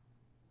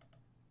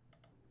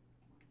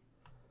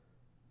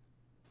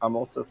 I'm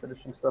also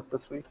finishing stuff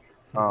this week.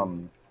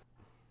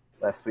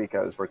 Last week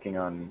I was working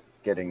on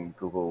getting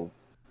Google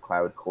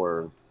Cloud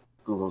Core,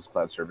 Google's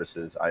cloud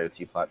services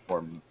IoT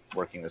platform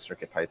working with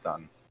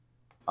CircuitPython.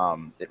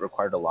 It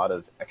required a lot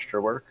of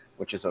extra work,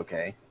 which is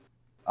okay.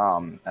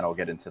 And I'll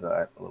get into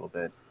that a little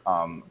bit.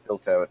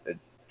 Built out a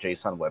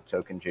JSON Web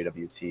Token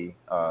JWT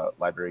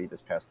library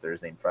this past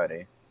Thursday and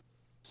Friday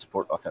to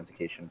support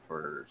authentication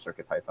for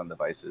CircuitPython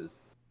devices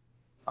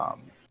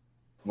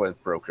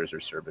with brokers or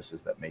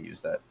services that may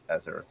use that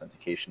as their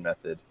authentication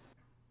method.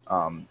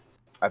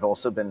 I've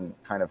also been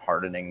kind of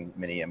hardening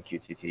Mini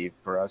MQTT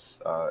for us.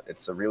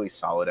 It's a really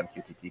solid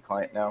MQTT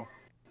client now,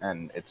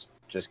 and it's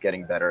just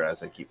getting better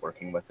as I keep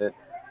working with it.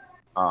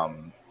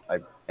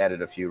 I've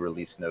added a few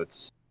release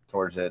notes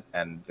towards it,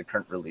 and the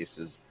current release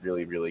is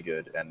really, really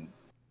good and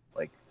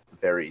like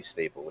very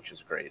stable, which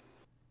is great.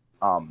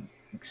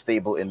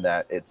 Stable in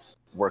that it's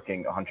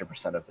working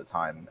 100% of the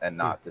time and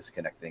not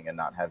disconnecting and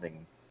not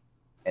having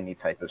any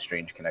type of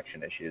strange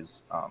connection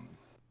issues,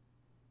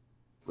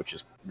 which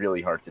is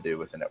really hard to do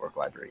with a network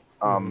library.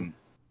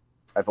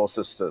 I've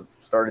also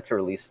started to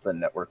release the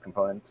network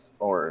components,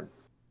 or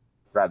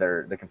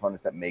rather the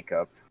components that make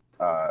up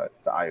the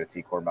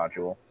IoT core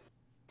module.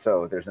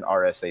 So there's an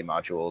RSA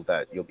module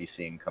that you'll be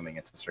seeing coming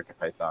into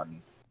CircuitPython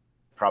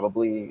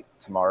probably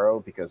tomorrow,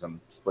 because I'm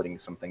splitting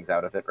some things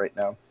out of it right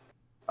now.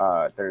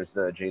 There's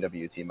the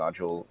JWT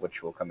module,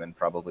 which will come in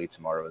probably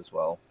tomorrow as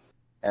well.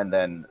 And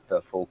then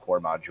the full core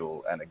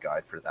module and a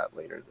guide for that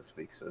later this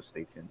week, so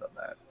stay tuned on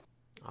that.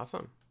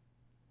 Awesome.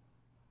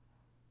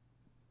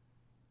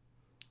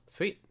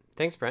 Sweet.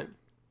 Thanks, Brent.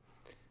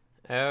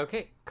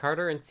 Okay,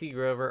 Carter and C.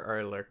 Grover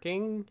are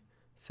lurking,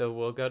 so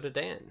we'll go to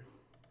Dan.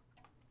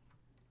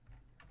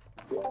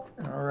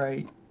 All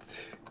right. Let's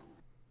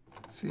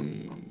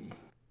see.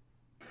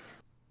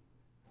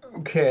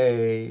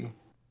 Okay.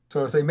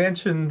 So as I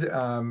mentioned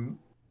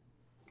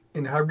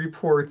in Hug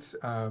Reports,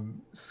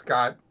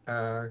 Scott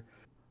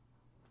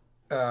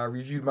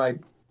reviewed my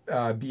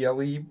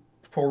BLE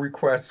pull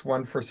requests,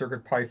 one for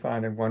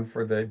CircuitPython and one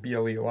for the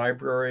BLE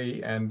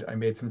library, and I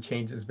made some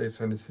changes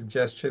based on his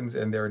suggestions,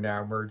 and they're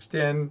now merged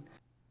in.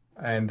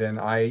 And then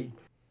I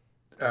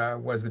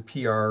was the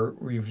PR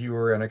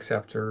reviewer and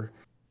acceptor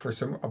for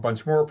a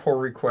bunch more pull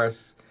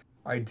requests.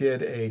 I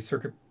did a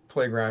Circuit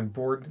Playground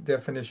board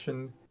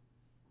definition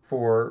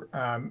for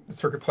the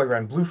Circuit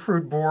Playground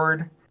Bluefruit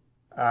board,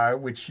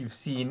 which you've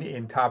seen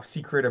in Top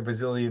Secret a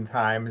bazillion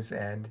times,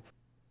 and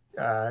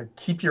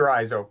keep your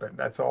eyes open.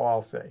 That's all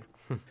I'll say.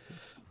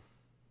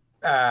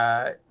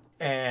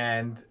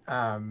 And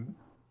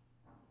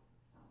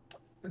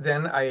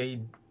then I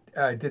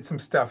did some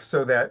stuff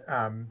so that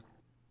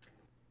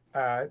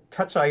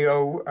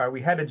Touch.io,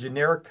 we had a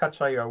generic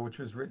Touch.io, which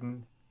was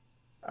written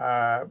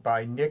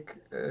by Nick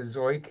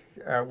Zoik,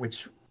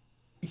 which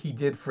he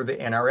did for the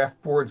NRF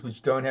boards,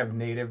 which don't have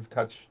native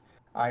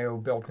Touch.io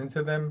built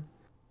into them.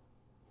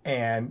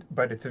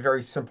 But it's a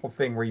very simple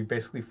thing where you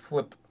basically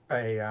flip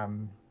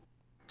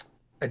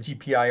a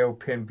GPIO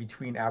pin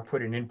between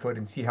output and input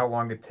and see how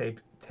long it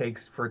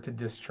takes for it to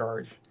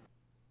discharge.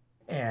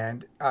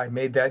 And I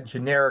made that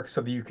generic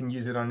so that you can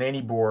use it on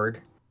any board.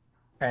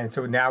 And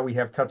so now we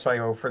have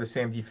Touch.io for the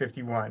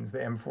SAMD51s, the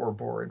M4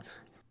 boards,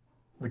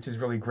 which is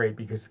really great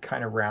because it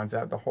kind of rounds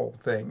out the whole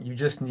thing. You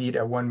just need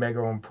a 1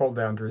 mega ohm pull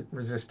down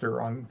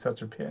resistor on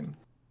such a pin.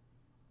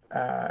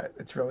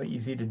 It's really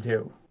easy to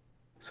do.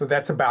 So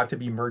that's about to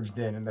be merged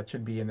in, and that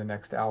should be in the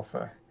next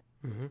alpha.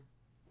 Mm-hmm.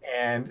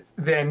 And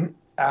then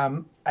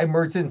I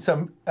merged in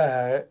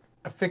a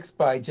fix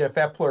by Jeff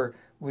Epler,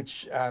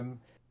 which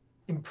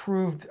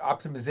improved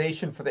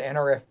optimization for the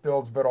NRF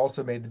builds, but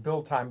also made the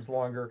build times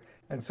longer.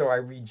 And so I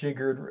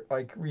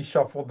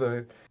reshuffled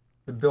the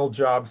build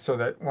jobs so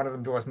that one of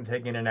them wasn't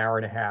taking an hour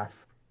and a half.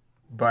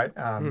 But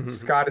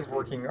Scott is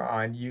working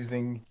on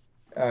using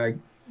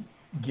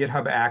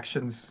GitHub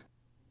Actions,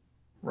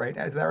 right?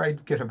 Is that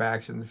right? GitHub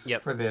Actions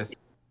for this.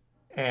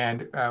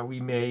 And we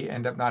may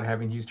end up not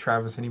having to use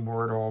Travis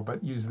anymore at all,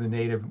 but use the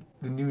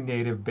new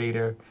native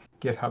beta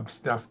GitHub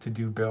stuff to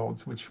do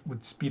builds, which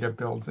would speed up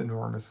builds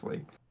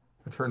enormously,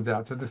 it turns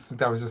out. So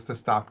that was just a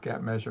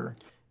stopgap measure.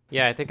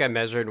 Yeah, I think I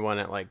measured one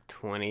at like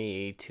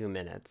 22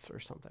 minutes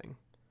or something.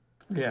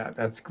 Yeah,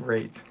 that's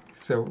great.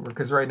 So,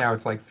 because right now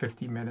it's like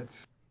 50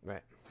 minutes.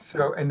 Right.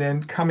 So, and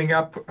then coming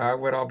up,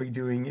 what I'll be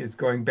doing is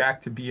going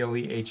back to BLE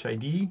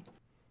HID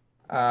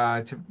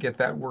to get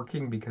that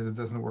working because it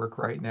doesn't work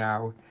right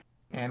now.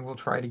 And we'll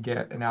try to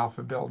get an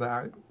alpha build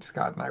out.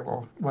 Scott and I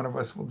one of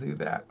us will do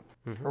that,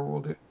 or we'll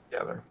do it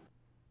together.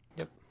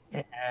 Yep.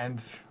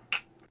 And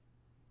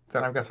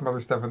then I've got some other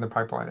stuff in the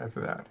pipeline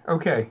after that.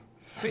 Okay.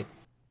 Sweet.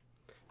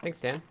 Thanks,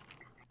 Dan.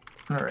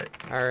 All right.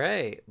 All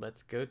right.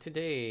 Let's go to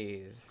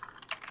Dave.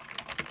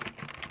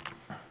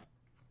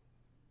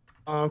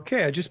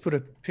 Okay, I just put a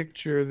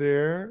picture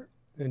there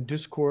in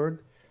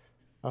Discord.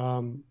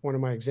 One of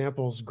my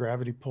examples,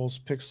 Gravity Pulse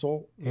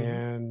Pixel,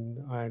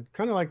 and I'd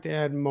kind of like to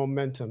add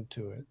momentum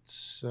to it.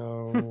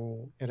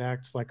 So it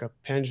acts like a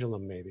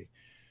pendulum, maybe.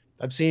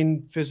 I've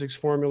seen physics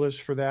formulas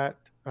for that,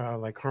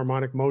 like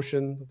harmonic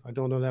motion. I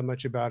don't know that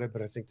much about it,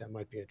 but I think that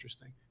might be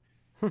interesting.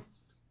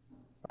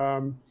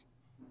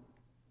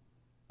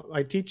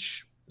 I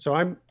teach, so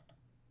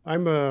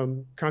I'm a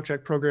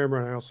contract programmer,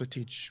 and I also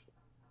teach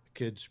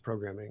kids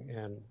programming.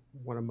 And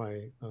one of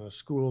my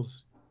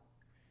schools,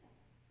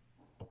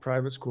 a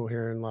private school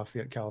here in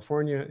Lafayette,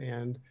 California,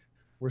 and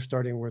we're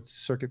starting with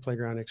Circuit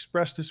Playground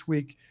Express this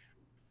week.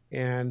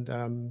 And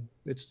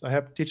I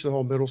have to teach the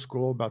whole middle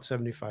school, about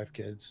 75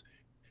 kids.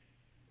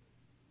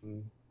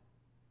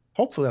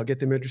 Hopefully I'll get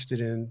them interested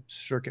in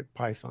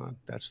CircuitPython.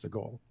 That's the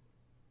goal.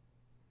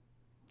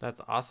 That's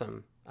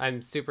awesome.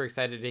 I'm super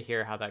excited to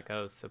hear how that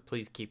goes. So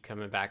please keep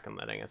coming back and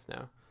letting us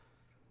know.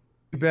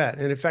 You bet.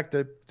 And in fact,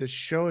 the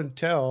show and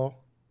tell,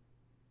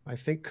 I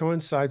think,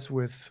 coincides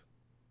with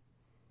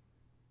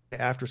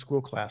the after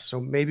school class. So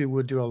maybe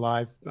we'll do a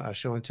live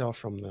show and tell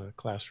from the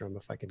classroom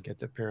if I can get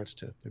the parents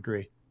to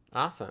agree.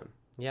 Awesome.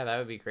 Yeah, that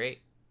would be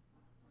great.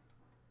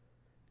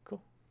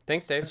 Cool.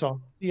 Thanks, Dave. That's all.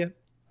 Yeah,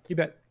 you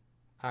bet.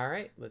 All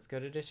right, let's go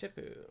to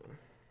Deshipu.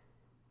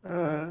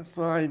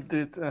 So I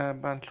did a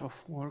bunch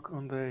of work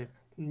on the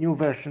new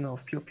version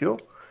of PewPew.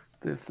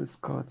 This is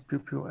called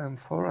PewPew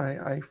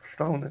M4. I've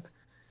shown it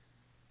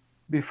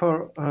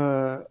before,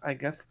 I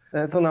guess.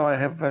 So now I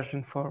have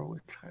version 4,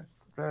 which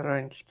has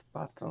rearranged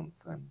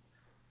buttons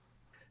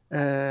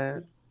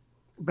and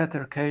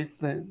better case.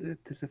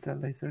 This is a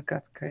laser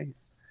cut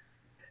case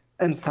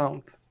and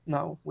sound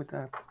now with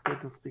a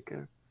piezo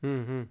speaker.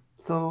 Mm-hmm.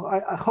 So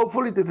I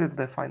hopefully this is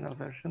the final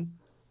version.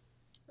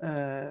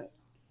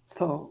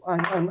 So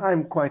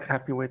I'm quite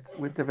happy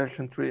with the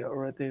version 3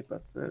 already,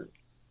 but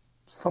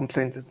some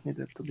changes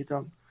needed to be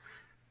done.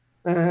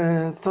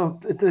 So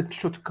it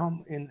should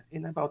come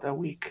in about a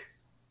week,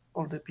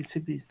 all the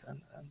PCBs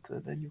and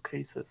the new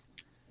cases,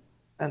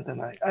 and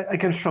then I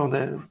can show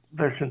the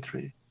version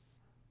 3.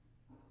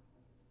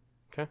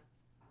 Okay.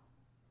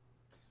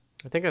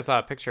 I think I saw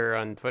a picture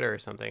on Twitter or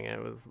something. It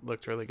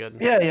looked really good.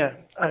 Yeah.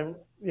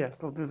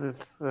 So this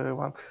is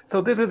one.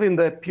 So this is in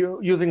the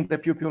using the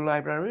PewPew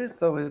library.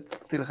 So it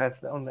still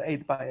has only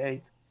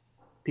 8x8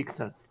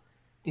 pixels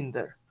in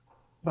there,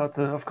 but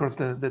of course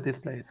the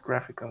display is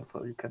graphical,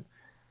 so you can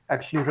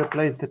actually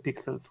replace the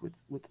pixels with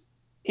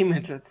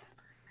images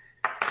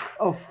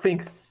of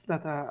things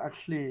that are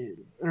actually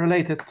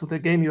related to the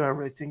game you are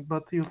writing,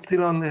 but you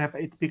still only have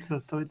 8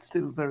 pixels, so it's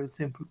still very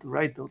simple to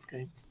write those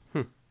games.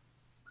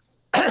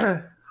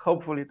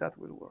 Hopefully that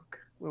will work.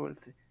 We will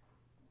see.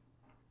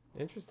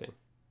 Interesting.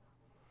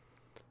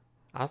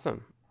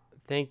 Awesome.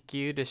 Thank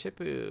you to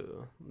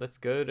Shippu. Let's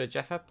go to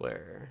Jeff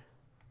Epler.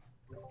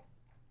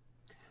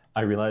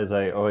 I realize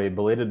I owe a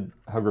belated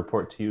hug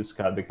report to you,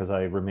 Scott, because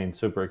I remain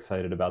super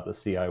excited about the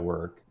CI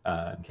work.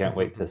 Can't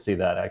wait to see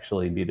that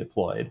actually be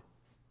deployed.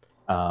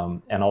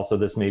 And also,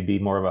 this may be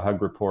more of a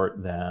hug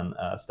report than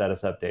a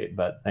status update,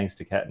 but thanks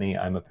to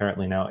Kattni, I'm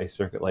apparently now a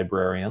circuit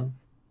librarian.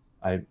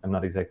 I'm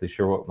not exactly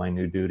sure what my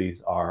new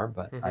duties are,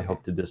 but I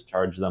hope to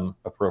discharge them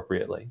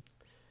appropriately.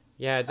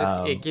 Yeah,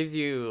 it gives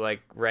you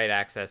like write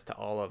access to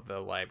all of the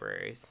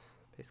libraries,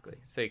 basically,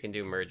 so you can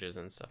do merges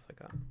and stuff like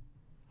that.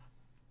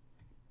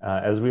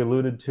 As we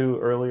alluded to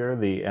earlier,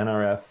 the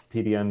NRF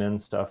PDMN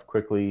stuff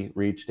quickly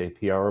reached a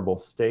PRable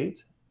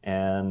state,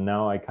 and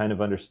now I kind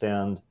of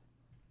understand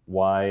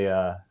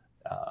why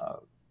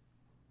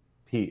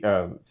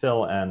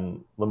Phil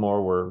and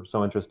Limor were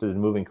so interested in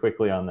moving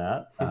quickly on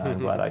that. I'm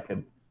glad I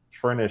could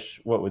furnish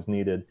what was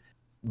needed.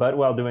 But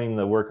while doing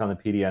the work on the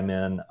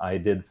PDMN, I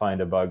did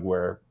find a bug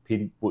where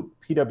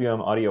PWM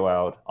audio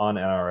out on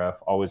NRF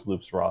always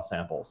loops raw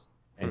samples,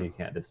 and you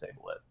can't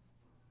disable it.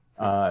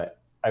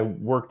 I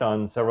worked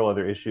on several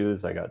other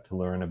issues. I got to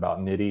learn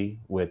about MIDI,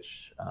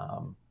 which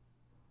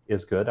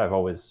is good. I've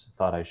always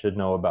thought I should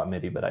know about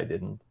MIDI, but I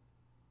didn't.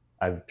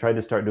 I've tried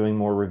to start doing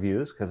more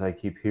reviews because I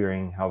keep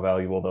hearing how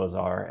valuable those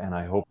are, and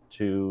I hope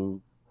to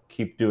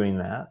keep doing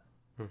that.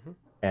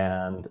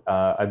 And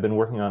I've been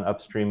working on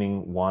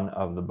upstreaming one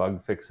of the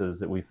bug fixes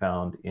that we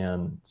found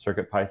in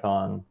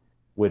CircuitPython,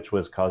 which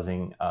was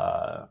causing,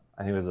 I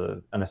think it was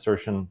an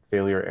assertion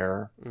failure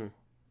error.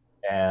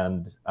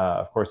 And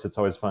of course, it's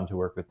always fun to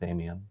work with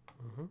Damien.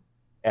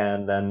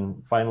 And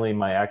then finally,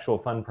 my actual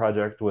fun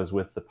project was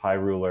with the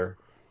PyRuler.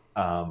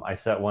 I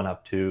set one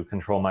up to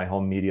control my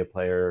home media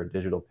player,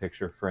 digital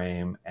picture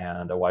frame,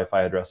 and a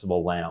Wi-Fi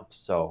addressable lamp.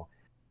 So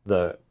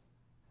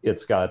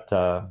it's got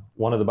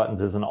one of the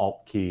buttons is an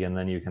Alt key, and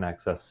then you can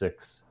access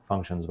 6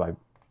 functions by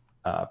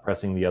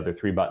pressing the other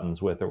 3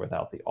 buttons with or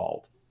without the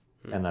Alt.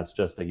 And that's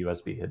just a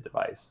USB HID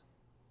device.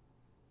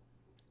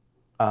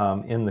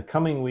 In the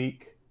coming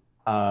week,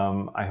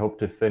 I hope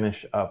to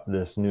finish up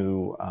this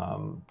new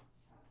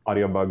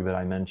audio bug that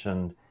I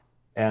mentioned.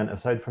 And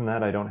aside from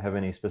that, I don't have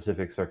any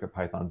specific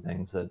CircuitPython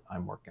things that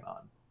I'm working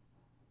on.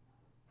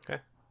 Okay.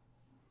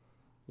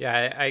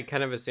 Yeah, I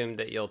kind of assumed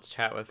that you'll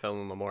chat with Phil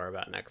and Limor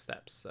about next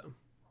steps. So.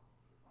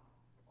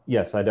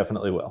 Yes, I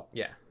definitely will.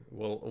 Yeah,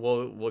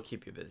 we'll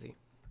keep you busy.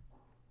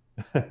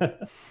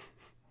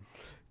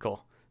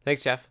 Cool.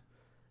 Thanks, Jeff.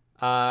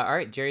 All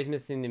right, Jerry's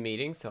missing the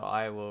meeting, so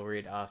I will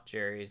read off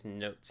Jerry's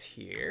notes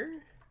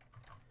here.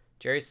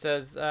 Jerry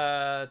says,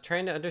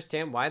 trying to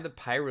understand why the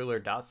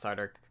PyRuler dot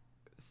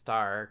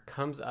star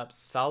comes up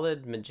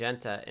solid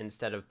magenta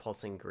instead of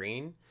pulsing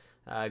green.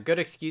 Good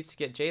excuse to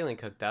get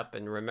JLink hooked up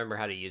and remember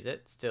how to use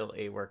it. Still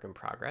a work in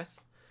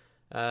progress.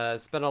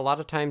 Spent a lot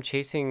of time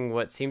chasing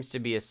what seems to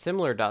be a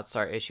similar dot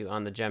star issue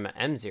on the Gemma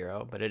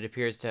M0, but it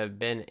appears to have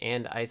been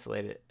an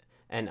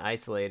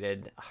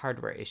isolated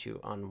hardware issue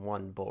on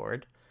one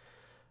board.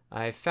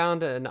 I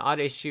found an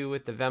odd issue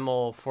with the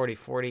VEML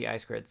 4040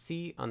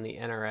 I2C on the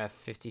NRF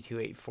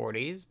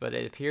 52840s, but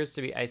it appears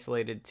to be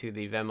isolated to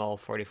the VEML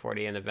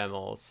 4040 and the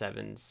VEML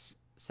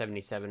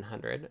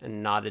 7700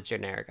 and not a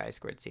generic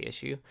I2C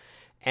issue.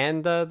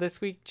 And this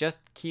week,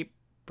 just keep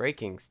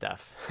breaking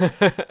stuff,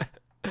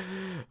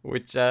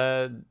 which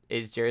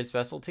is Jerry's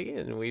specialty,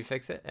 and we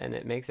fix it, and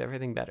it makes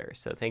everything better.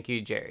 So thank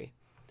you, Jerry.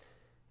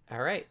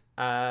 All right.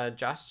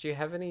 Josh, do you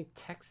have any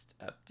text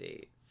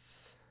updates?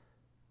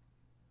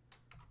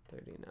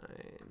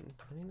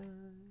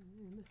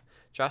 3929.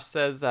 Josh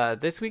says,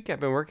 this week I've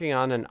been working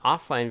on an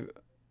offline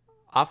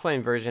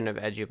version of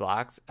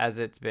EduBlocks as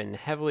it's been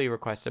heavily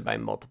requested by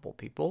multiple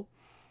people.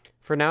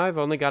 For now, I've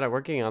only got it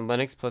working on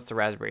Linux plus the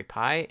Raspberry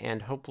Pi,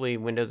 and hopefully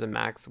Windows and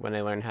Macs when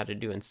I learn how to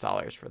do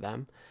installers for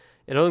them.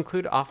 It'll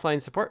include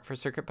offline support for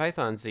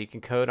CircuitPython, so you can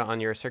code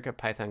on your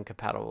CircuitPython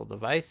compatible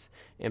device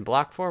in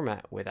block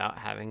format without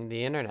having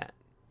the internet.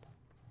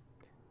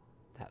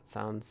 That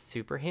sounds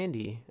super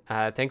handy.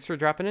 Thanks for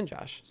dropping in,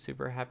 Josh.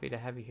 Super happy to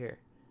have you here.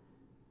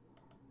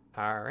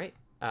 All right,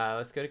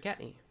 let's go to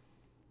Kattni.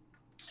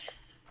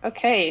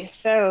 Okay,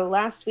 so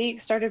last week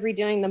started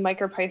redoing the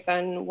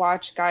MicroPython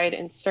watch guide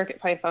in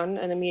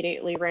CircuitPython and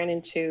immediately ran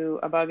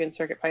into a bug in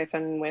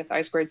CircuitPython with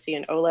I2C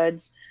and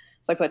OLEDs.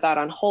 So I put that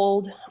on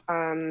hold.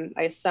 I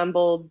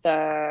assembled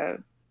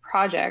the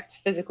project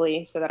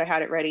physically so that I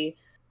had it ready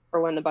for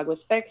when the bug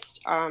was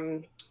fixed.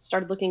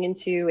 Started looking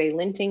into a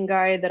linting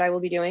guide that I will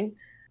be doing.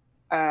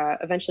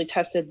 Eventually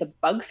tested the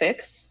bug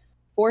fix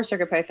for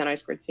CircuitPython,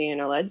 I2C,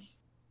 and OLEDs.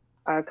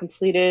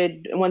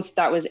 Completed, once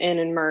that was in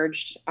and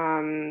merged,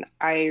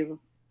 I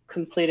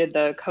completed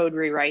the code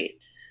rewrite.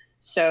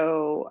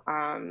 So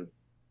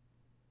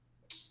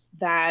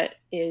that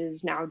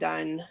is now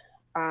done.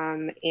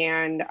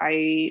 And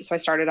I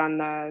started on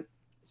the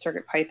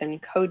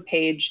CircuitPython code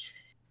page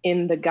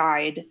in the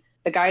guide.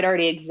 The guide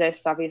already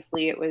exists.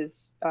 Obviously, it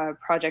was a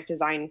project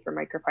designed for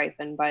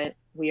MicroPython, but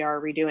we are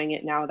redoing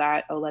it now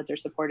that OLEDs are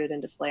supported in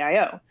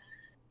Display.io.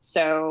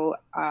 So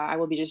I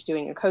will be just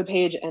doing a code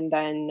page, and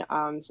then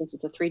since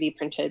it's a 3D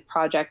printed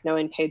project, Noah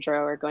and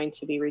Pedro are going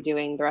to be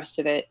redoing the rest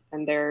of it,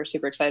 and they're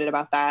super excited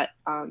about that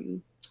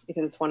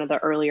because it's one of the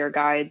earlier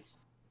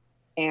guides,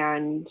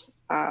 and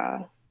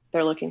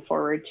they're looking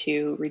forward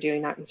to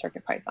redoing that in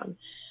CircuitPython.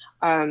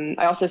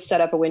 I also set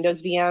up a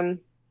Windows VM.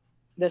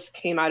 This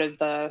came out of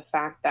the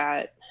fact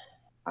that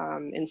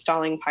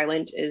installing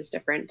Pylint is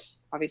different,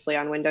 obviously,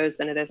 on Windows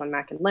than it is on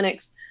Mac and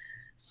Linux.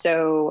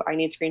 So I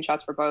need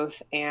screenshots for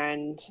both,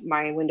 and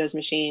my Windows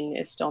machine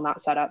is still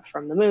not set up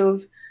from the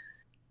move.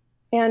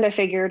 And I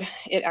figured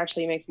it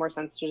actually makes more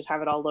sense to just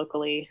have it all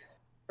locally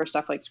for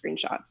stuff like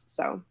screenshots.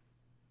 So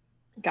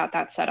got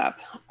that set up.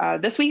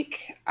 This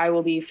week, I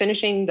will be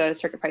finishing the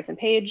CircuitPython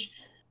page.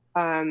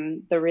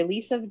 The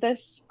release of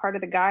this part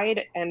of the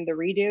guide and the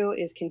redo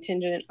is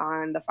contingent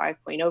on the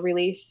 5.0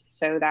 release.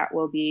 So that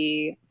will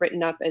be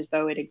written up as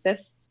though it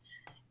exists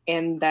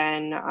and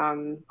then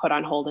put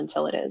on hold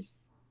until it is.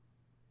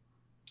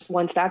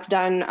 Once that's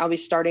done, I'll be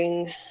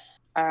starting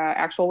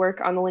actual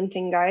work on the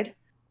linting guide.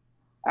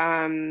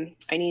 I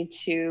need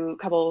to, a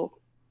couple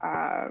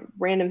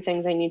random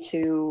things. I need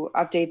to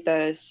update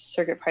the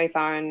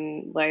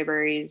CircuitPython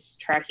libraries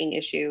tracking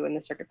issue in the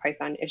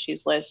CircuitPython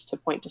issues list to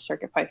point to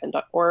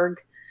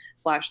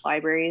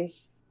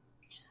circuitpython.org/libraries.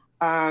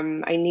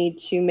 I need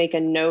to make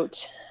a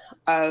note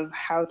of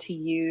how to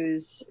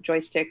use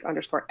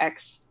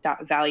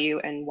joystick_x.value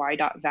and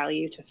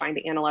y.value to find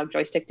the analog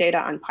joystick data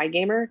on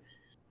Pygamer.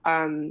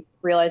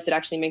 Realized it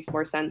actually makes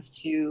more sense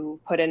to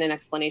put in an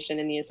explanation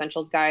in the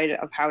essentials guide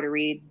of how to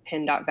read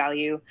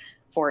pin.value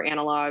for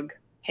analog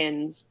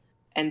pins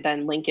and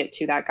then link it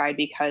to that guide,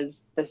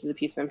 because this is a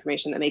piece of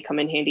information that may come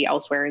in handy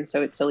elsewhere, and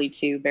so it's silly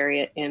to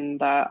bury it in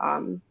the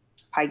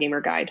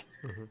Pygamer guide.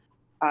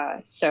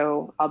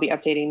 So I'll be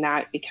updating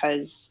that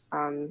because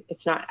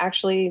it's not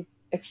actually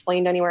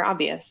explained anywhere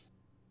obvious.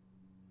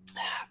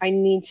 I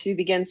need to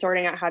begin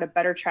sorting out how to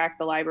better track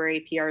the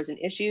library PRs and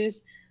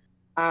issues.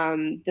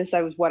 This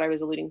was what I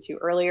was alluding to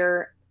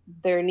earlier.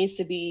 There needs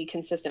to be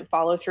consistent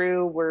follow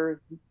through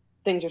where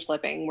things are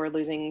slipping, we're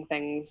losing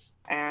things,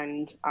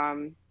 and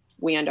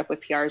we end up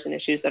with PRs and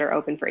issues that are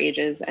open for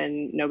ages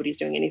and nobody's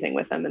doing anything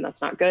with them, and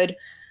that's not good.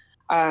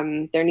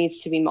 There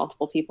needs to be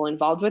multiple people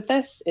involved with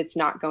this. It's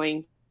not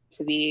going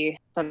to be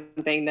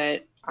something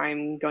that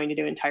I'm going to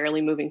do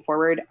entirely moving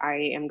forward. I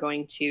am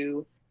going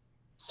to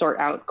sort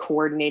out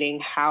coordinating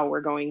how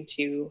we're going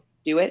to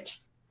do it,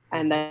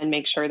 and then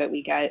make sure that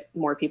we get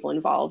more people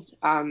involved.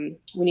 We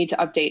need to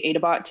update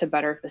AdaBot to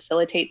better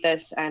facilitate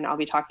this, and I'll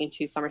be talking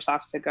to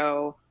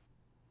Summersoft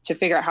to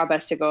figure out how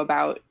best to go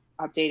about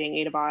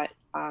updating AdaBot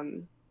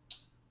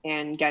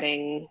and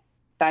getting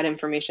that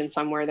information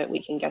somewhere that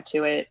we can get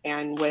to it,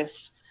 and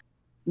with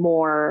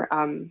more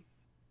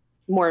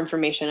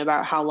information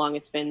about how long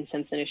it's been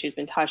since an issue's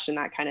been touched and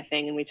that kind of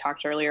thing. And we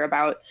talked earlier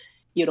about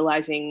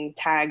utilizing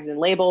tags and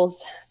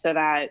labels so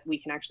that we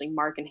can actually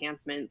mark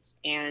enhancements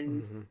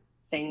and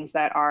things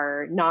that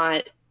are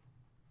not,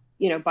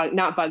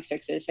 not bug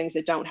fixes, things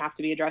that don't have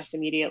to be addressed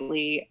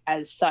immediately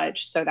as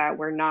such, so that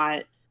we're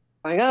not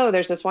going, oh,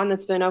 there's this one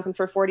that's been open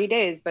for 40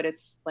 days, but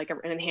it's like an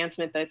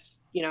enhancement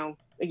that's, a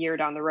year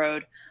down the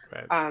road.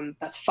 Right.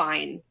 That's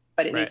fine,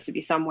 but it needs to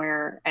be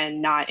somewhere and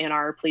not in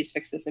our please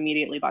fix this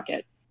immediately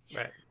bucket.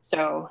 Right.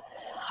 So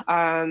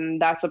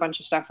that's a bunch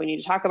of stuff we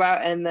need to talk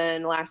about. And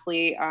then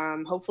lastly,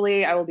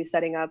 hopefully I will be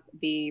setting up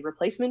the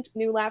replacement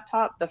new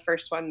laptop. The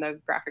first one, the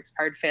graphics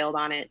card failed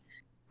on it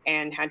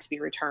and had to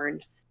be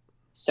returned.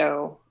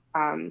 So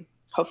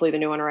hopefully the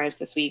new one arrives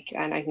this week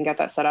and I can get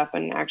that set up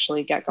and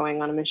actually get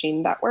going on a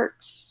machine that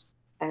works.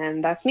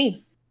 And that's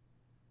me.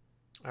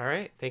 All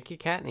right. Thank you,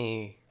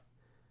 Kattni.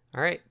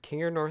 All right.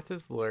 Kinger North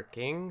is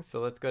lurking. So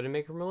let's go to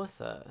Maker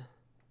Melissa.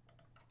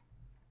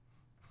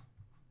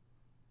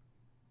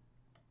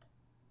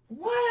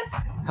 What?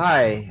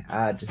 Hi.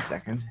 Just a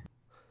second.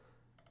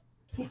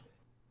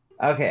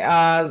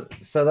 Okay.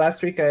 So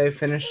last week I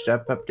finished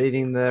up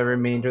updating the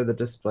remainder of the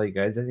display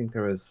guides. I think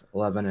there was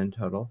 11 in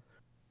total,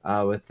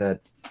 with the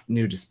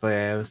new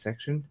display I/O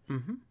section.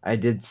 Mm-hmm. I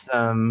did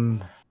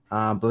some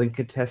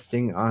Blinka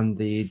testing on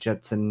the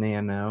Jetson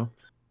Nano,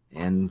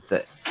 and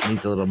that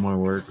needs a little more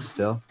work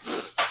still.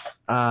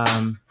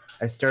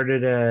 I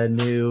started a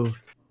new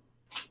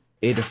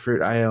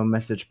Adafruit I/O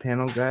message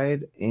panel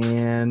guide,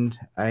 and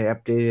I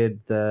updated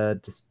the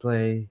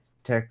display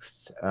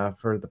text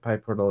for the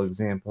PyPortal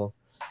example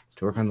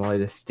to work on the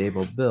latest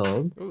stable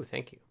build. Ooh,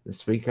 thank you.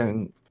 This week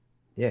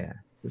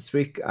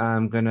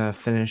I'm gonna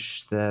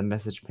finish the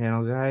message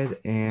panel guide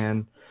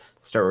and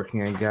start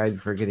working on a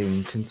guide for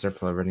getting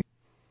TensorFlow running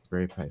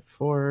Raspberry Pi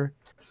 4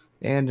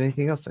 and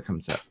anything else that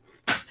comes up.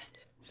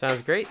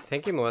 Sounds great.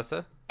 Thank you,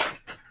 Melissa.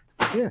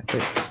 Yeah,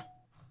 thanks.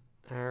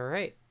 All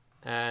right.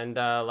 And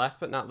last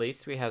but not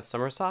least, we have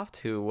Summersoft,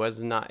 who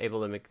was not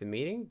able to make the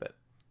meeting, but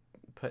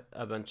put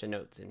a bunch of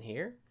notes in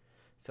here.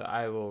 So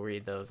I will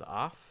read those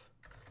off.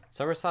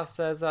 Summersoft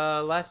says,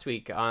 last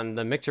week on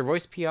the Mixer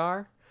Voice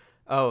PR.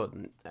 Oh,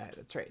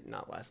 that's right.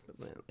 Not last but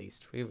not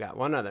least. We've got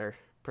one other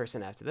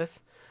person after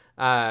this.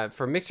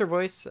 For Mixer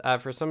Voice,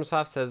 for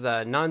Summersoft says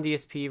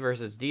non-DSP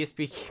versus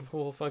DSP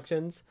capable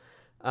functions.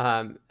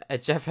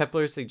 At Jeff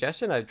Hepler's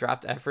suggestion, I've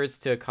dropped efforts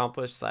to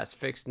accomplish /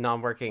 fix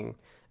non-working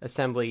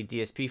assembly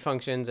DSP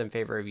functions in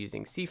favor of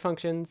using C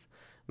functions.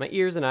 My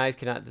ears and eyes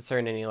cannot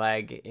discern any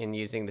lag in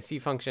using the C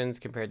functions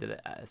compared to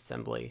the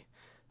assembly.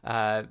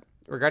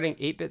 Regarding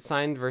 8-bit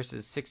signed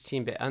versus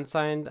 16-bit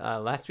unsigned,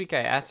 last week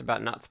I asked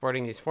about not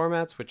supporting these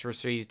formats, which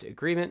received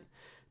agreement.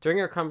 During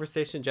our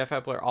conversation, Jeff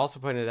Hepler also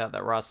pointed out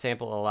that raw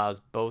sample allows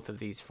both of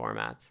these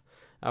formats.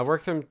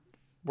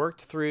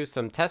 Worked through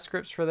some test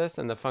scripts for this,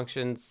 and the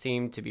functions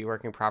seem to be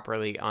working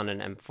properly on an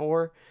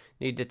M4.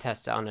 Need to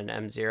test it on an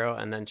M0,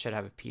 and then should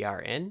have a PR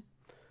in,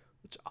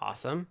 which is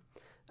awesome.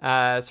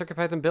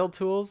 CircuitPython build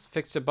tools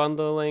fixed a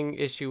bundling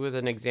issue with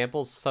an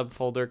examples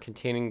subfolder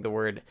containing the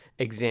word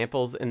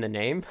examples in the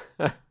name.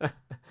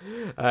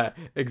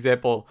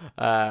 Example.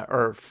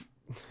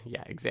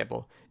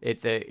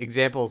 It's a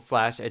examples /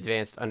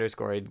 advanced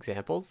 _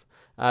 examples.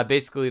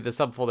 Basically, the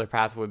subfolder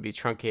path would be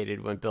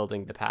truncated when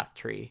building the path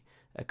tree,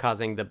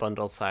 causing the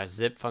bundle /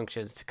 zip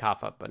functions to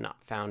cough up a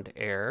not found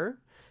error.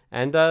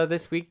 And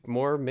this week,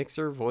 more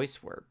Mixer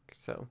Voice work.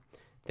 So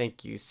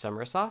thank you,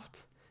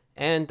 Summersoft.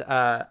 And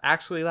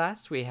actually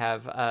last, we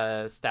have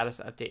a status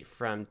update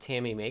from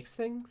Tammy Makes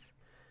Things.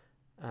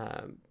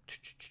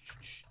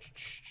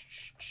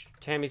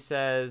 Tammy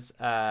says,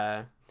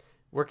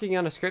 working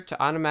on a script to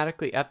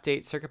automatically update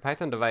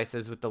CircuitPython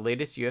devices with the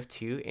latest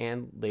UF2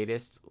 and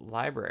latest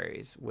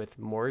libraries, with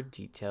more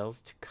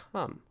details to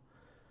come.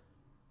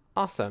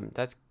 Awesome.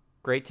 That's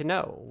great to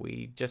know.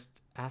 We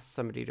just asked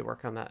somebody to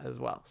work on that as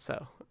well,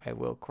 so I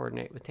will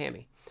coordinate with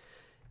Tammy.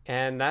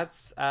 And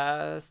that's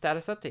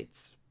status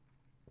updates.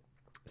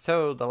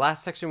 So the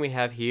last section we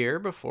have here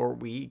before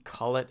we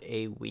call it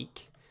a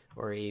week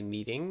or a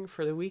meeting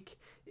for the week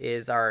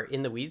is our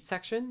In the Weeds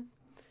section.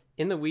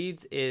 In the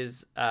Weeds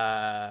is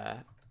a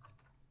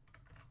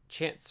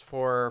chance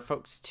for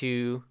folks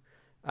to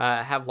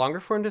have longer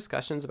form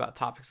discussions about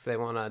topics they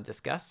want to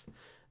discuss.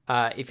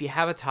 If you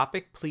have a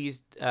topic,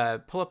 please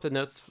pull up the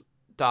notes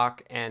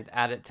doc and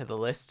add it to the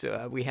list.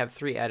 We have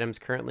 3 items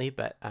currently,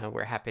 but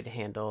we're happy to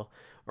handle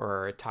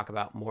or talk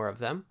about more of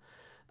them.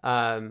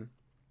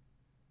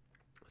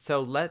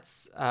 So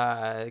let's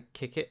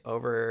kick it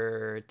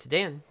over to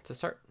Dan to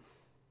start.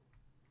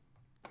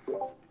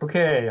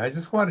 Okay, I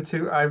just wanted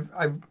to,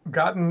 I've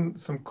gotten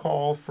some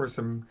call for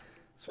some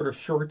sort of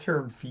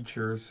short-term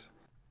features,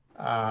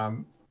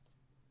 and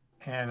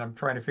I'm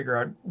trying to figure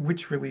out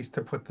which release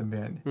to put them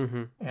in.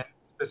 Mm-hmm. And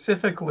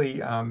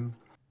specifically,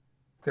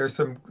 there's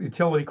some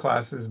utility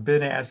classes,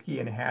 bin, ASCII,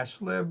 and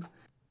hashlib,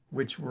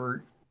 which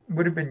would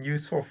have been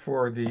useful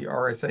for the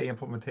RSA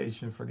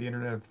implementation for the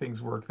Internet of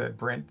Things work that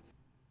Brent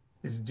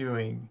is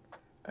doing.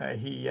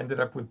 He ended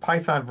up with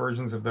Python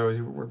versions of those.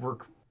 It would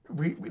work.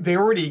 They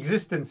already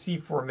exist in C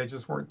form. They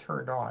just weren't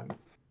turned on.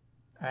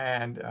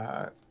 And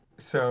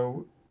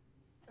so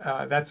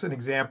that's an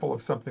example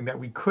of something that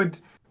we could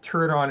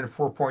turn on in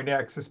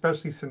 4.x,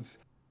 especially since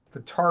the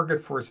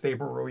target for a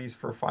stable release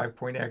for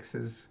 5.x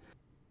is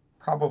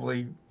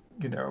probably,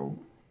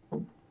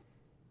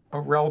 a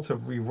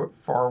relatively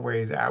far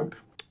ways out.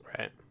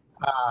 Right.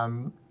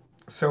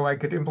 So I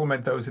could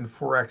implement those in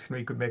 4x and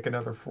we could make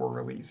another 4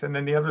 release. And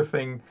then the other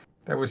thing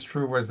that was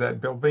true was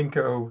that Bill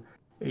Binko,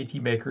 AT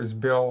Maker's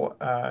Bill,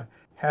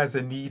 has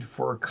a need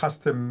for a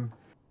custom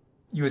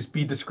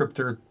USB HID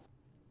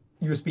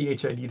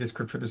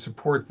descriptor to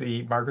support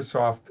the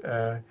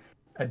Microsoft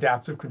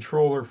adaptive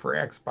controller for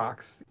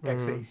Xbox,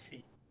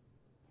 XAC.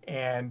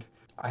 And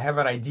I have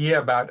an idea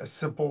about a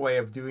simple way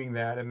of doing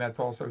that. And that's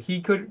also,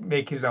 he could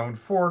make his own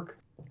fork,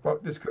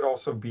 but this could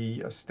also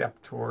be a step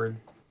toward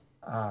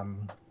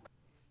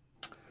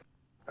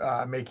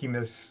making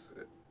this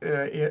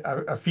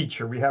a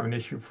feature. We have an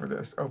issue for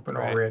this open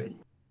already.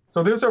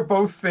 So those are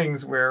both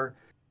things where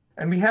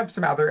And we have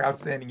some other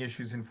outstanding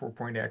issues in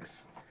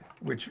 4.x,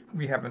 which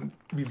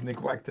we've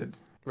neglected.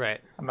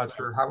 Right. I'm not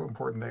sure how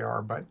important they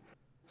are, but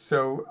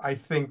so I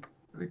think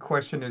the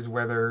question is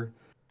whether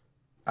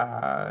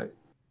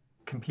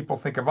can people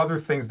think of other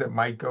things that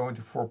might go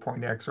into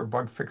 4.x or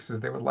bug fixes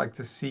they would like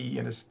to see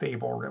in a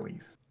stable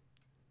release?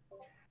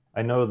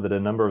 I know that a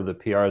number of the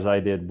PRs I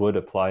did would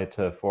apply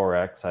to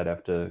 4x. I'd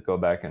have to go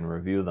back and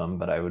review them,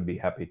 but I would be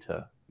happy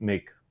to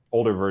make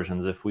older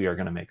versions if we are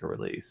going to make a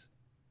release.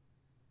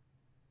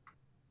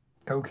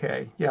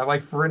 Okay, yeah,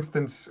 like for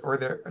instance, or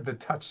the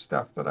touch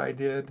stuff that I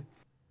did,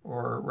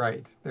 or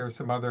right, there's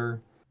some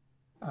other.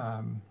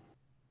 I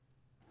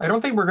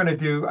don't think we're going to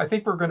do. I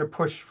think we're going to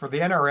push for the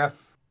NRF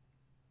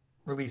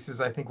releases.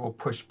 I think we'll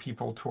push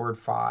people toward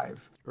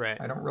 5. Right.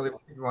 I don't really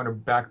want to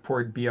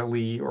backport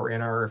BLE or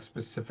NRF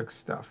specific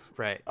stuff.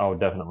 Right. Oh,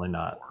 definitely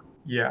not.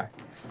 Yeah.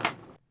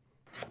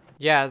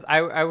 Yeah,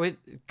 I would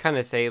kind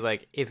of say,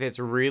 like, if it's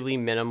really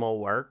minimal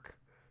work,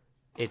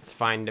 it's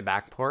fine to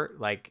backport.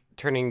 Like,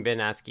 turning bin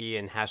ASCII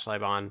and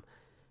hashlib on.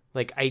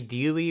 Like,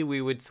 ideally, we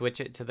would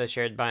switch it to the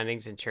shared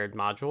bindings and shared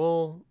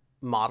module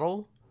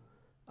model.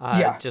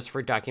 Just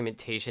for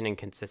documentation and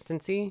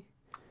consistency.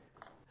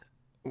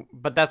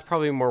 But that's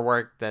probably more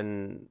work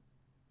than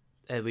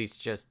at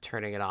least just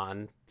turning it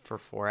on for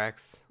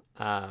 4x.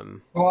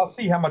 Well, I'll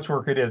see how much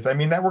work it is. I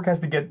mean, that work has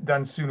to get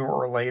done sooner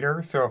or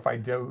later. So if I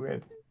do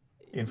it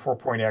in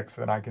 4.x,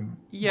 then I can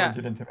merge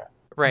it into that.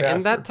 Right,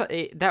 master.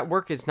 and that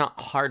work is not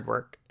hard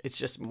work. It's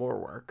just more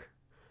work.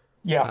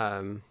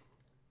 Yeah.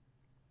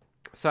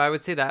 So I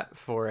would say that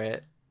for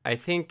it. I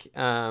think,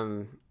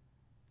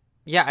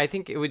 I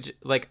think it would,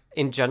 like,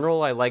 in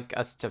general, I like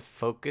us to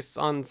focus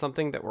on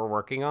something that we're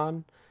working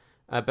on.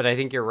 But I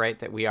think you're right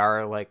that we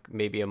are, like,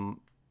 maybe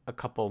a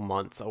couple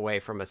months away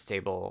from a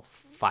stable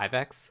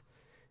 5x,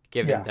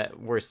 given that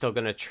we're still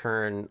going to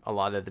churn a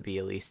lot of the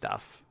BLE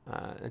stuff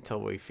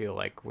until we feel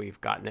like we've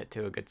gotten it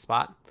to a good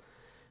spot.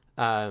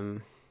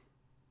 So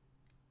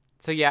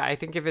yeah, I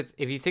think if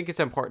you think it's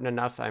important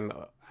enough, I'm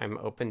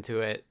open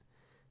to it.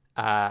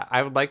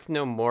 I would like to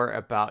know more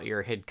about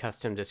your HID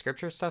custom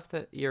descriptor stuff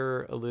that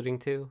you're alluding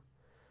to,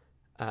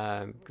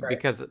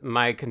 because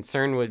my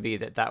concern would be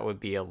that would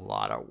be a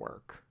lot of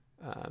work.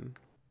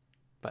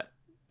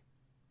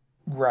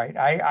 Right.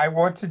 I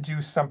want to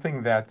do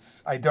something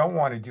I don't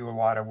want to do a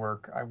lot of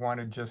work. I want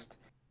to just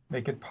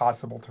make it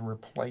possible to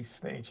replace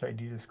the HID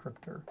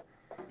descriptor.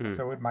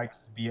 So it might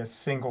just be a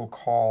single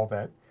call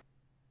that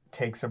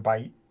takes a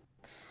byte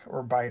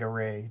or byte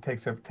array,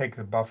 takes a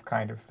buff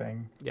kind of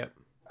thing. Yep.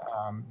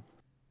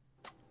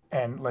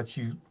 And lets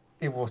you,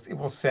 it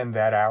will send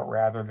that out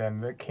rather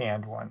than the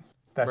canned one.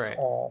 That's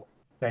all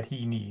that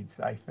he needs,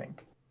 I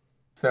think.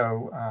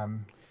 So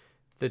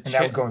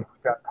that would go in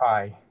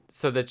 .py.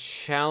 So the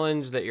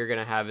challenge that you're going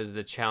to have is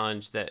the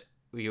challenge that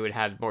you would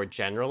have more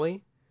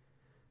generally,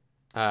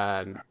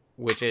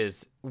 which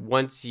is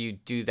once you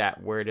do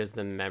that, where does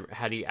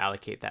how do you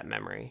allocate that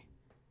memory?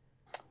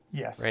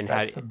 Yes.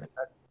 Right.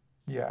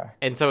 Yeah.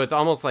 And so it's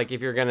almost like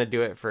if you're going to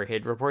do it for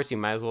HID reports, you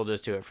might as well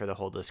just do it for the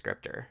whole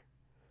descriptor.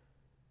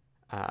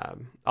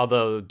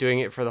 Although doing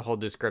it for the whole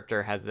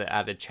descriptor has the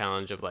added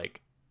challenge of,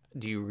 like,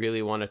 do you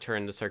really want to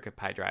turn the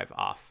CircuitPy drive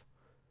off?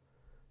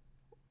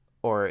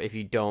 Or if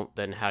you don't,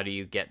 then how do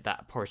you get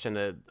that portion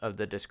of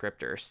the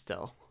descriptor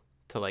still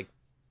to, like,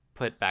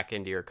 put back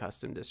into your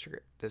custom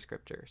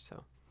descriptor?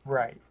 So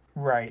right.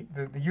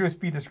 The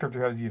USB descriptor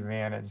has the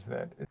advantage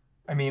that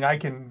I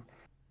can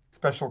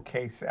special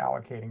case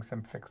allocating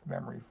some fixed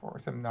memory for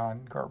some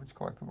non-garbage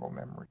collectible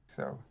memory.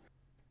 So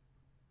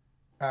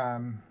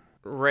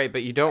right,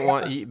 but you don't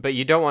want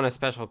to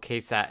special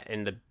case that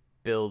in the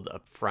build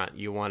up front.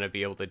 You want to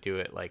be able to do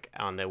it, like,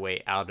 on the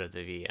way out of the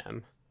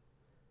VM.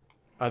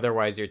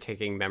 Otherwise, you're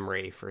taking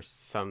memory for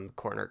some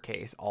corner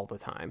case all the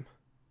time.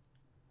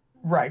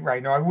 Right.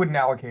 No, I wouldn't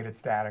allocate it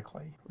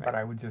statically, but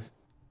I would just,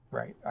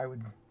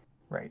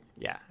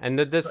 Yeah, and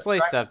the display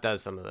stuff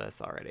does some of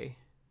this already.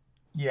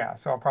 Yeah,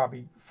 so I'll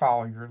probably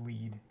follow your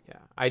lead. Yeah,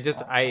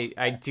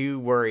 I do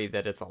worry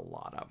that it's a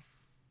lot of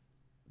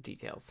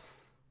details.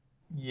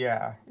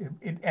 Yeah,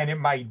 it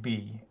might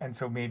be, and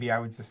so maybe I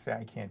would just say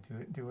I can't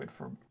do it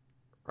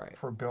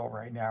for Bill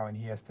right now, and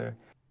he has to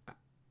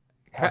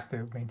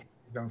maintain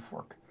his own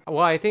fork. Well,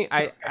 I think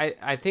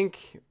I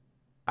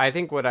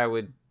think what I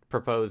would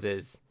propose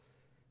is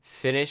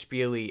finish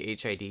BLE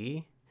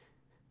HID,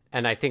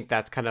 and I think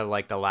that's kind of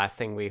like the last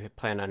thing we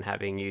plan on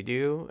having you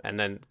do, and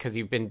then because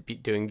you've been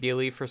doing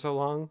BLE for so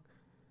long,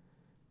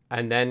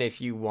 and then if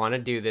you want to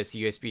do this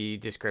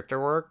USB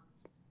descriptor work,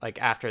 like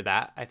after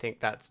that, I think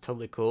that's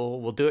totally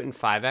cool. We'll do it in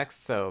 5x.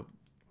 So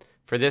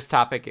for this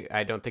topic,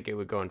 I don't think it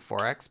would go in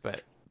 4x,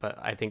 but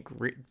I think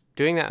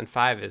doing that in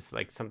 5 is,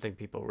 like, something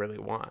people really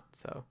want.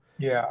 So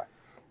yeah,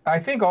 I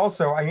think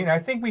also, I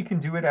think we can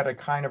do it at a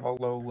kind of a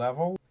low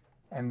level,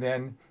 and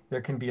then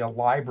there can be a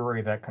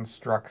library that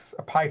constructs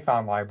a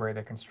Python library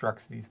that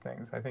constructs these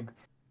things. I think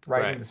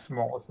writing the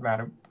smallest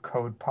amount of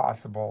code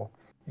possible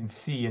in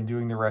C and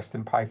doing the rest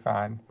in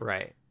Python.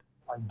 Right.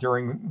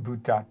 during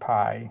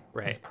boot.py is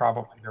Right.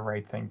 probably the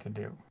right thing to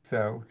do.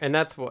 So, And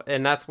that's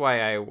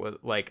why I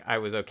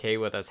was okay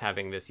with us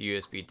having this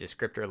USB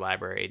descriptor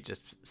library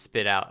just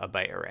spit out a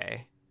byte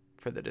array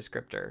for the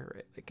descriptor,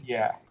 right? Like,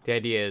 yeah, the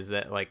idea is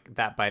that like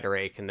that byte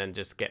array can then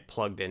just get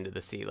plugged into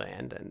the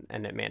CLAN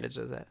and it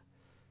manages it.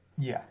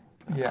 yeah.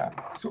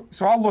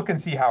 So I'll look and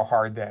see how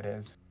hard that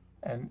is,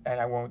 and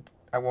I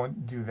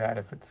won't do that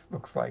if it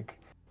looks like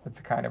it's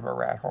a kind of a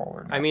rat hole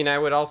or not. I mean, I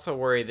would also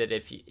worry that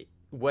if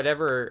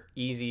whatever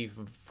easy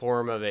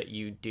form of it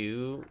you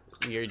do,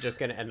 you're just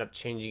going to end up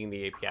changing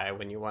the API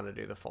when you want to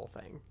do the full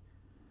thing.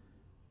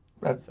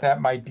 That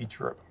might be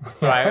true.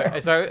 So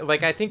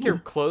I think you're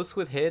close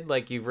with HID.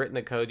 Like, you've written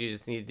the code, you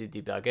just need to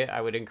debug it.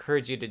 I would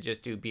encourage you to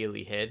just do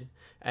BLE HID,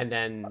 and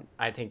then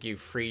I think you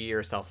free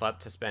yourself up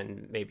to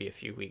spend maybe a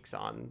few weeks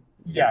on.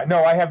 Yeah,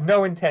 no, I have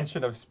no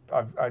intention of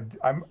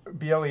I'm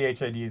BLE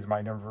HID is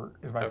my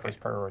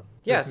first priority.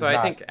 Yeah, so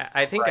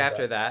I think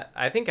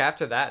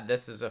after that,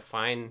 this is a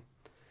fine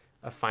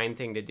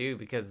thing to do,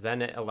 because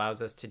then it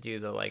allows us to do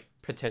the like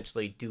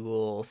potentially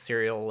dual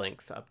serial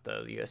links up the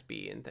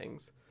USB and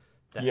things.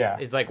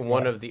 That is like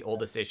one of the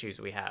oldest issues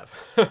we have.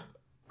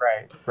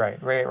 Right.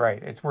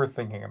 It's worth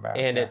thinking about.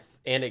 And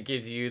it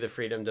gives you the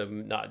freedom to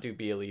not do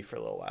BLE for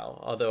a little while.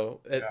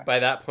 Although by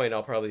that point,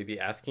 I'll probably be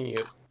asking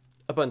you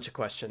a bunch of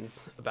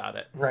questions about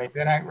it. Right.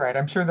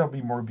 I'm sure there'll be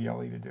more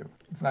BLE to do.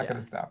 It's not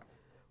going to stop.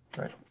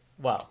 Right.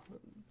 Well,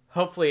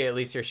 hopefully at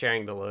least you're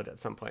sharing the load at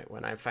some point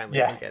when I finally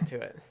can get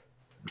to it.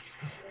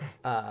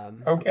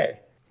 Okay.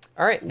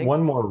 All right. Thanks.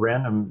 One more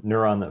random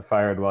neuron that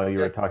fired while you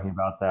were talking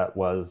about that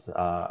was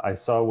I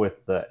saw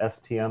with the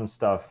STM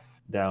stuff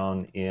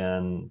down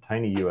in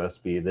Tiny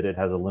USB that it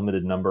has a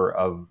limited number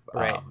of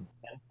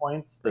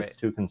endpoints that's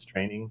too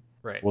constraining.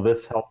 Right. Will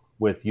this help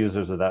with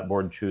users of that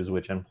board choose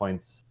which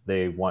endpoints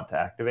they want to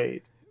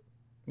activate?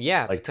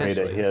 Yeah, like trade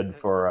a HID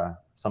for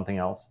something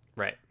else.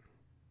 Right.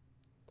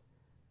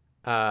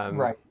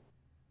 Right.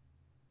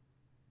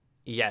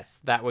 Yes,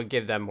 that would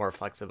give them more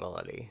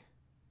flexibility.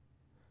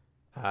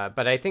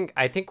 But I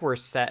think we're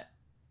set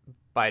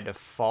by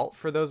default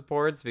for those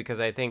boards, because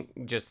I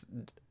think just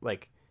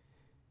like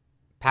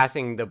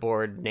passing the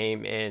board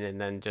name in and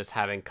then just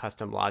having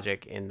custom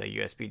logic in the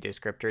USB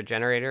descriptor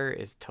generator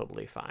is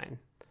totally fine.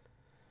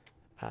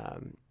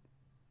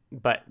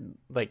 But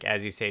like,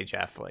 as you say,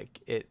 Jeff,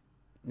 like it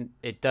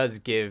does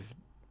give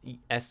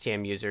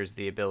STM users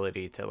the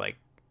ability to like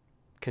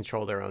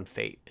control their own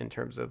fate in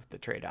terms of the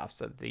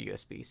trade-offs of the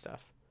USB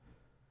stuff.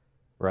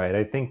 Right.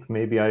 I think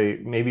maybe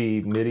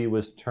MIDI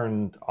was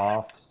turned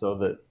off so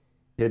that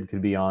HID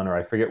could be on, or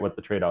I forget what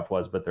the trade-off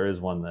was, but there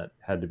is one that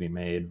had to be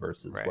made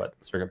versus what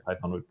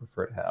CircuitPython would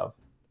prefer to have.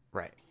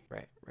 Right.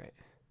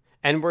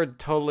 And we're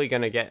totally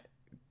going to get,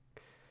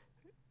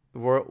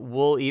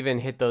 we'll even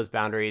hit those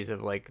boundaries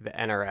of like the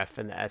NRF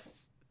and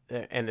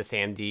the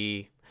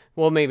SAMD.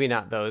 Well, maybe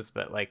not those,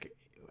 but like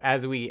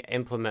as we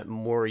implement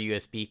more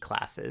USB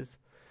classes,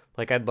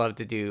 like I'd love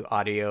to do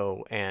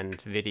audio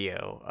and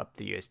video up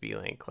the USB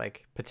link.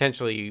 Like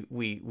potentially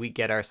we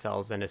get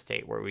ourselves in a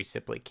state where we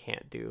simply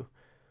can't do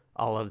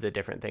all of the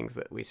different things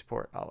that we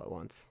support all at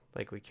once,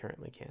 like we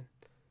currently can.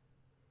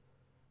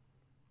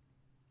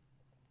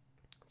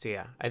 So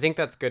yeah, I think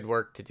that's good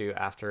work to do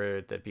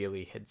after the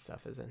BLE HID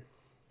stuff is in.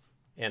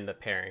 And the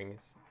pairing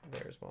is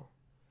there as well.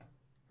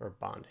 Or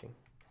bonding.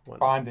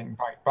 Bonding.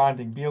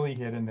 BLE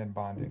HID and then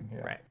bonding.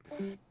 Yeah. Right.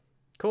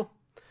 Cool.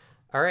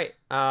 All right.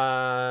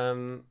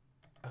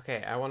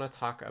 Okay, I want to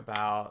talk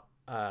about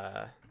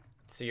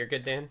so you're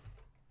good, Dan?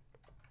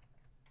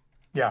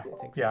 Yeah.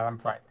 Yeah, I'm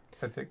fine.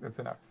 That's it. That's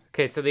enough.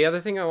 Okay, so the other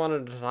thing I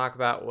wanted to talk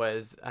about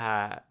was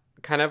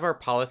kind of our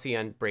policy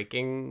on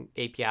breaking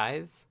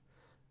APIs.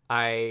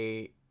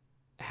 So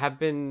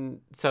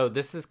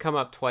this has come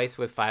up twice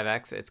with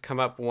 5X. It's come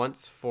up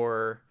once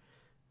for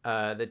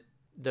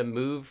the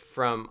move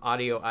from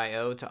Audio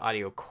I/O to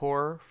Audio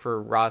Core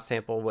for raw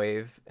sample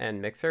wave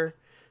and mixer.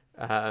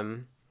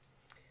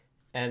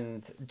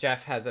 And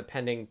Jeff has a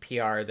pending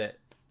PR that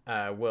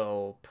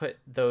will put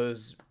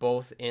those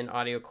both in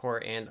Audio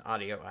Core and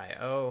Audio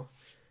I/O.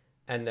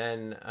 And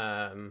then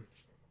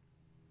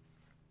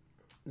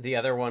the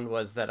other one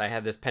was that I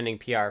have this pending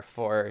PR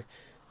for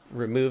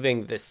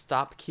removing the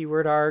stop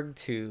keyword arg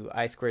to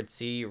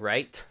I2C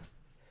write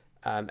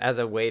as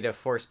a way to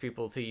force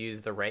people to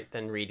use the write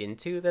then read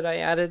into that I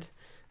added,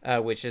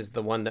 which is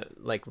the one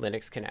that like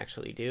Linux can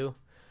actually do.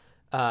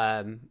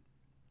 I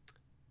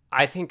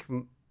think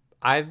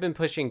I've been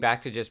pushing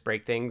back to just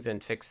break things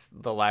and fix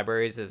the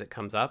libraries as it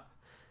comes up.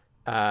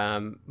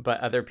 But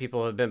other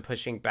people have been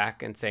pushing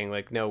back and saying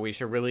like, no, we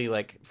should really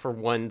like for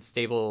one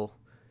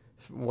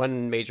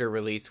major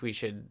release, we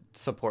should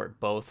support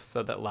both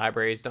so that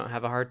libraries don't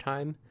have a hard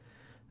time.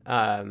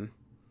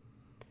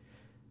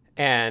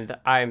 And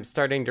I'm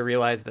starting to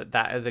realize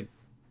that is a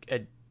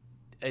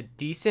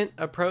decent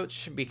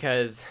approach,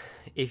 because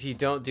if you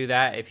don't do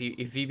that, if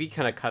you be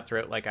kind of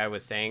cutthroat, like I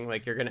was saying,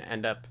 like you're going to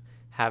end up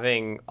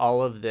having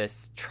all of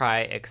this try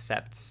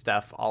except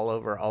stuff all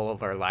over all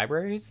of our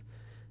libraries,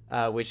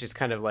 which is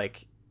kind of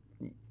like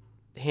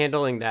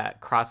handling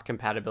that cross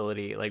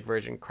compatibility, like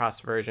cross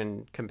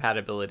version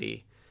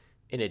compatibility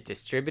in a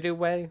distributed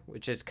way,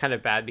 which is kind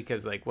of bad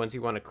because like once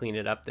you want to clean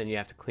it up, then you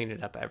have to clean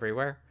it up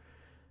everywhere.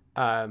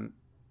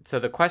 So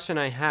the question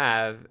I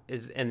have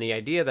is, and the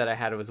idea that I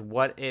had was,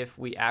 what if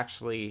we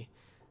actually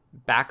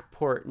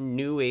backport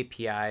new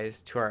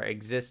APIs to our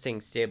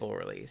existing stable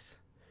release,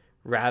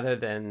 rather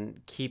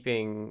than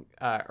keeping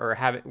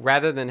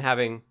rather than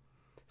having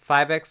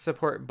 5x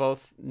support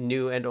both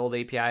new and old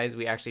APIs,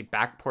 we actually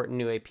backport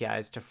new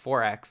APIs to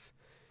 4x,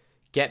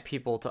 get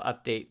people to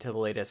update to the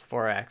latest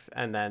 4x,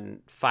 and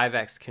then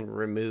 5x can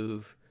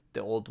remove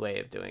the old way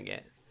of doing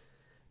it.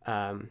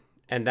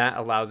 And that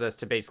allows us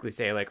to basically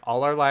say, like,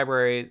 all our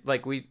libraries,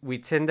 like we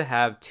tend to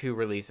have two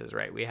releases,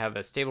 right? We have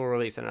a stable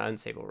release and an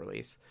unstable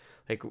release.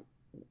 Like,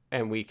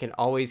 and we can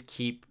always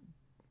keep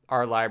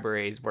our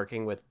libraries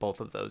working with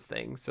both of those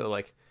things. So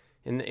like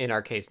in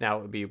our case now,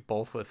 it would be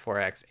both with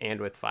 4x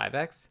and with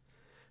 5x.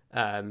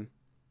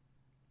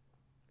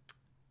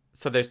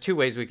 So there's two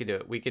ways we could do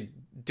it. We could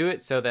do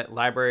it so that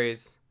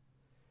libraries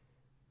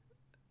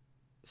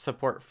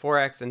support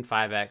 4x and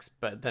 5x,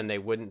 but then they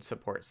wouldn't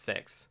support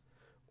 6.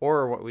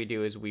 Or what we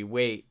do is we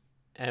wait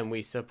and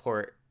we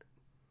support,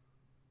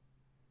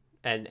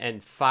 and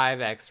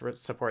 5x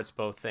supports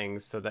both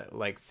things, so that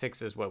like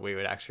 6 is what we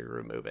would actually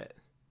remove it,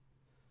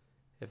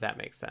 if that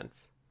makes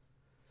sense.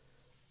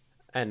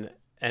 And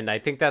I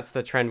think that's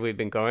the trend we've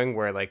been going,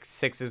 where like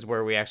 6 is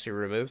where we actually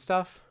remove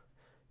stuff.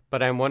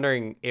 But I'm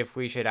wondering if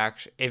we should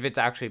if it's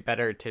actually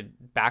better to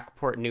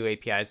backport new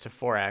APIs to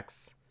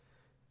 4x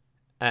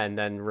and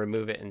then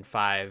remove it in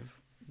 5,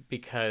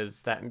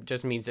 because that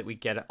just means that we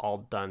get it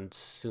all done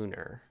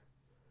sooner.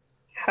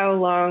 How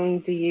long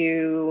do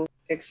you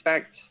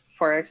expect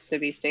 4x to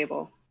be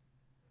stable?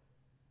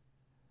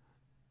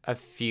 A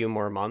few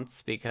more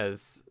months,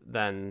 because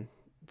then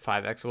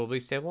 5x will be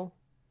stable.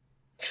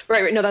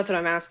 Right. No, that's what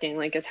I'm asking.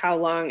 Like, is how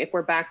long, if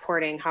we're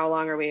backporting, how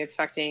long are we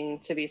expecting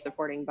to be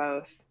supporting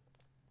both?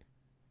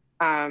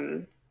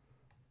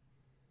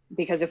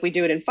 Because if we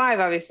do it in 5,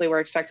 obviously we're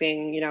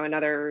expecting,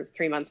 another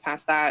 3 months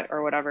past that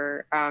or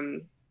whatever.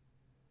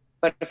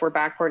 But if we're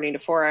backporting to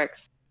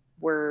 4x,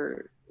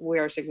 we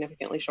are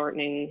significantly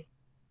shortening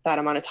that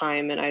amount of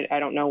time, and I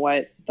don't know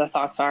what the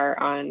thoughts are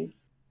on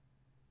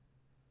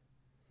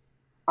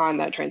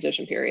that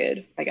transition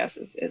period, I guess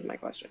is my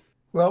question.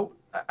 Well,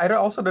 I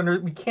also don't know.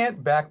 We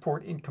can't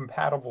backport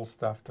incompatible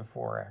stuff to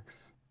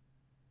 4x.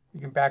 You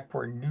can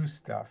backport new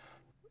stuff,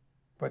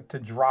 but to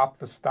drop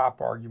the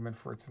stop argument,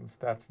 for instance,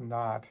 that's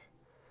not.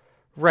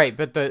 Right,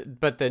 but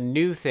the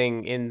new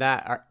thing in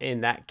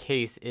that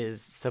case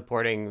is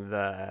supporting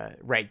the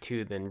write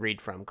to then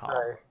read from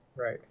call.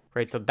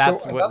 Right. So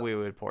that's what we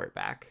would port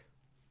back.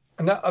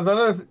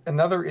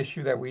 Another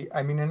issue that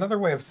another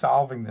way of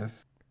solving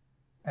this,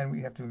 and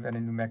we have to invent a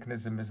new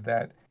mechanism, is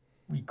that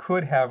we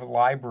could have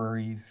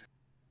libraries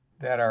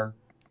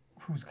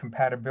whose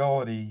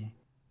compatibility,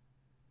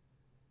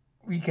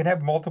 we can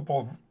have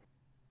multiple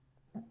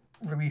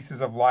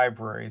releases of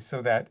libraries,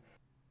 so that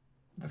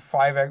the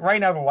 5x,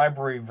 right now the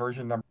library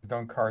version numbers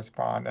don't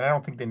correspond, and I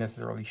don't think they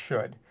necessarily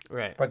should.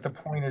 Right. But the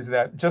point is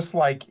that just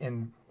like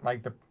in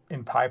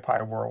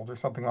PyPy world or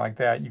something like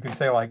that, you can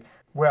say like,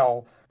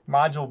 well,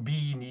 module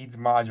B needs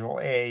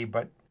module A,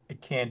 but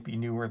it can't be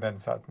newer than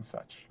such and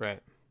such. Right.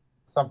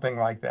 Something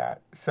like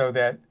that, so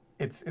that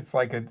it's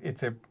like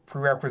it's a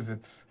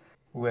prerequisites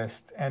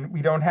list, and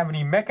we don't have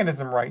any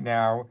mechanism right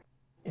now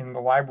in the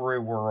library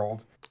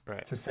world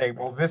to say,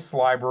 well, this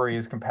library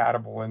is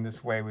compatible in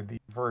this way with these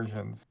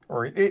versions,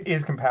 or it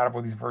is compatible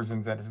with these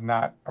versions that is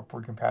not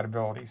upward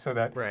compatibility, so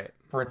that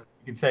for instance,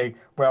 you can say,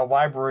 well,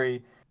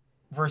 library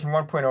version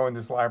 1.0 in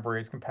this library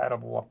is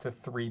compatible up to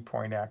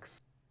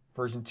 3.x,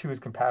 version 2 is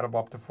compatible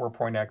up to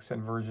 4.x,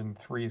 and version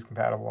 3 is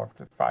compatible up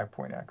to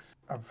 5.x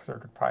of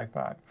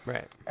CircuitPython.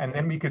 Right. And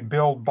then we could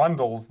build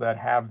bundles that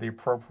have the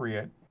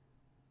appropriate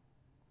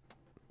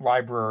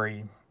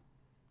library,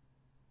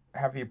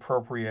 have the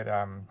appropriate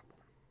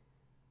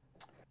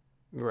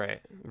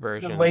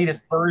version, the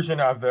latest version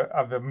of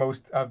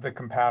the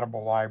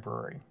compatible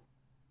library.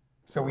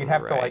 So we'd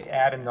have to like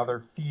add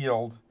another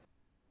field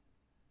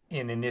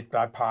in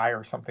init.py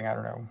or something, I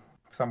don't know,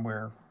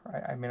 somewhere.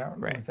 I don't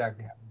know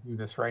exactly how to do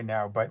this right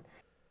now, but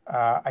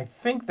I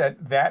think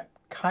that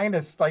kind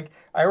of, like,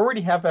 I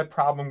already have that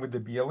problem with the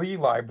BLE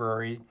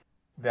library,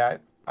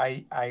 that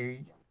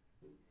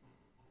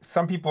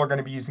some people are going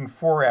to be using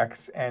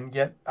 4x, and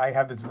yet I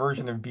have this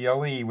version of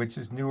BLE which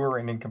is newer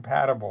and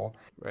incompatible,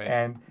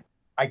 and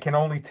I can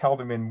only tell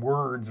them in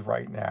words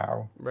right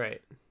now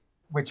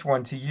which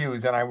one to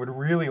use, and I would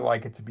really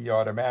like it to be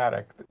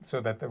automatic, so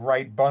that the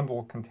right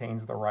bundle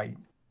contains the right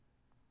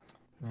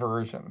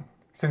version.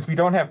 Since we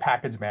don't have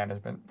package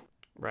management,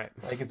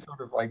 like it's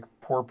sort of like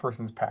poor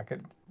person's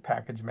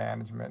package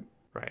management,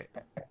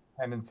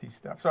 dependency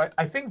stuff. So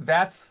I think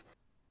that's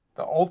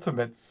the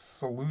ultimate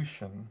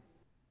solution,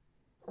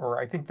 or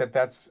I think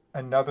that's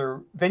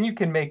another. Then you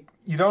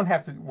don't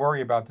have to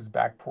worry about this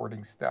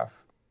backporting stuff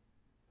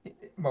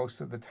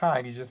most of the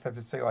time. You just have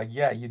to say like,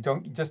 yeah, you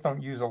just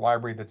don't use a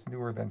library that's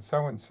newer than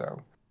so and so,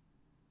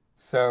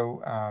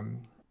 So,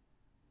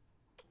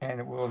 and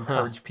it will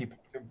encourage people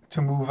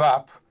to move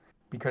up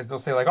because they'll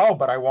say like, oh,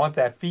 but I want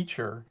that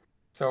feature,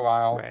 so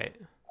I'll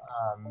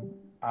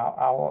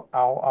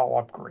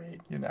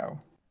upgrade, you know.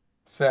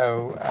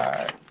 So,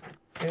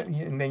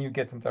 and then you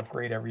get them to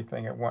upgrade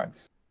everything at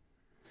once.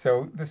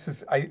 So this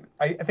is, I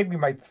think we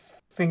might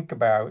think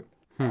about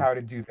how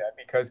to do that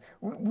because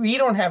we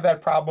don't have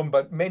that problem,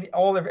 but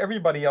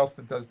everybody else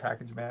that does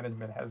package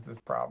management has this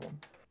problem.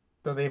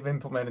 So they've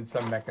implemented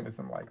some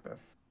mechanism like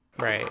this.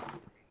 Right.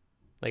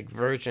 Like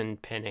version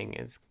pinning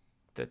is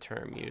the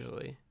term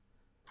usually.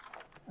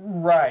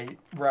 Right.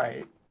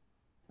 I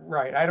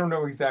don't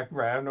know exactly.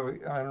 Right. I don't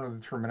know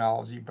the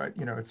terminology, but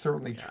you know, it's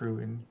certainly true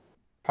in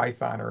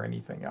Python or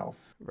anything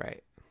else.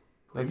 Right.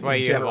 That's why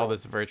you have all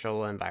this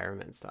virtual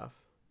environment stuff.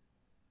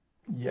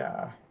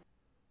 Yeah.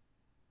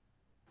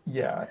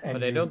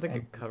 But I don't think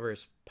it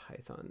covers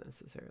Python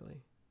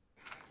necessarily.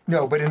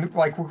 No, but in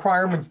like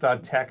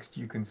requirements.txt,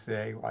 you can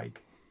say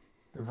like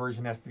the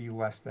version has to be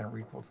less than or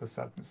equal to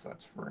such and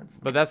such, for instance.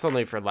 But that's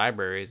only for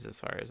libraries, as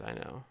far as I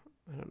know.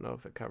 I don't know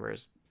if it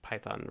covers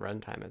Python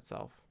runtime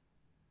itself.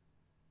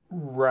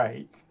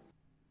 Right.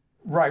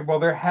 Well,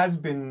 there has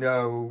been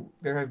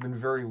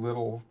very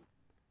little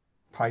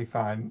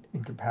Python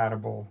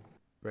incompatible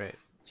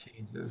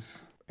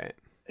changes. Right.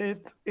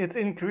 It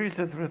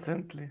increases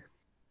recently.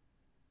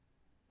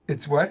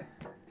 It's what?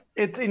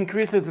 It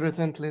increases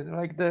recently.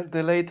 Like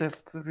the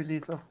latest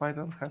release of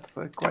Python has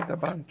quite a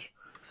bunch.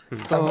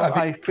 So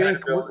I think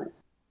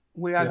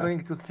we are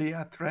going to see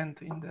a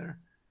trend in there,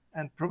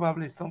 and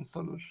probably some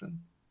solution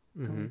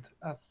to it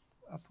as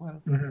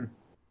well. Mm-hmm.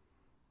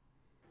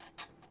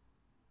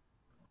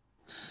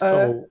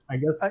 So I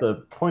guess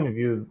the point of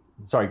view.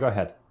 Sorry, go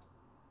ahead.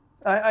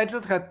 I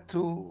just had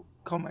 2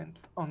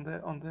 comments on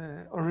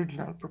the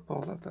original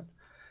proposal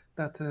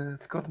that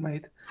Scott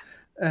made.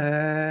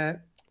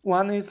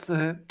 One is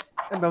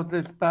about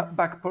this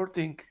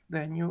backporting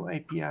the new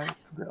APIs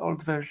to the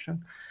old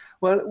version.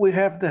 Well, we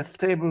have the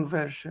stable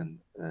version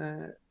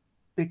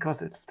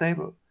because it's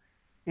stable.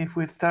 If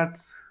we start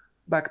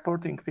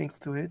backporting things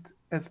to it,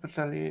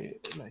 especially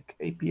like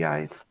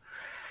APIs,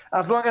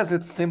 as long as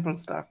it's simple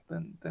stuff,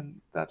 then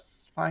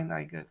that's fine,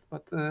 I guess.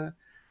 But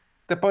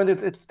the point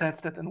is it's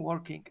tested and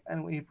working.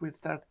 And if we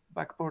start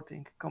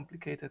backporting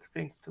complicated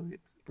things to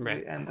it,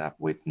 we end up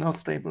with no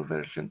stable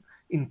version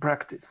in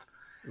practice.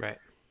 Right.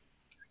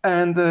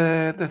 And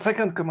the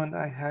second comment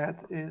I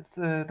had is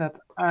that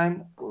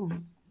I'm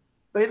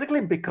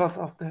basically, because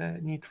of the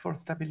need for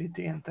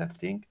stability and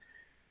testing,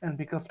 and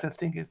because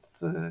testing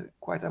is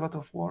quite a lot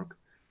of work,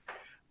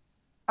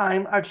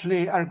 I'm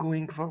actually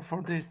arguing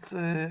for this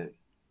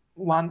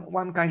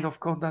one kind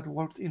of code that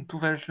works in 2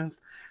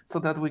 versions, so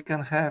that we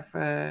can have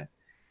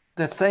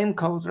the same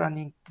code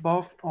running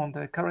both on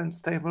the current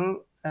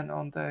stable and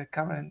on the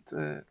current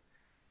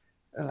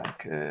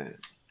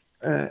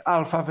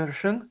alpha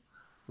version.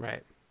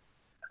 Right.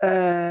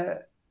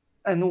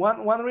 And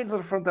one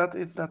reason for that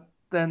is that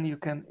then you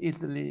can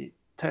easily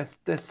test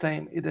the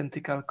same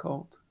identical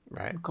code,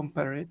 and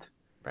compare it,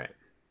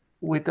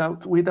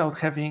 without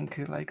having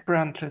like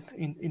branches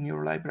in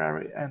your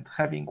library and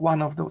having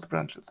one of those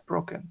branches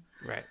broken,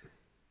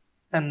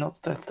 and not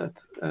tested.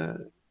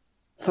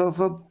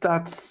 So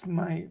that's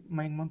my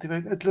main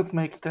motivation. It just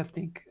makes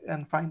testing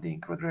and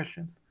finding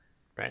regressions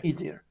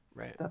easier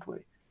that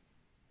way.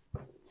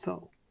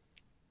 So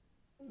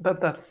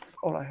that's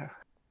all I have.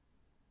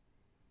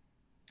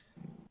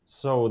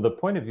 So the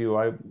point of view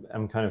I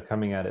am kind of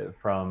coming at it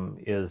from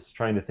is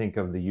trying to think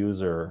of the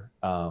user.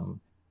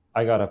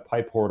 I got a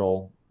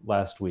PyPortal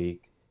last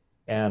week,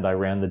 and I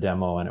ran the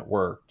demo and it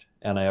worked.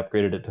 And I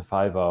upgraded it to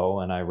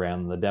 5.0, and I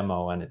ran the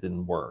demo and it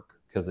didn't work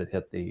because it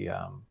hit the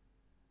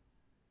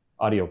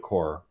audio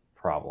core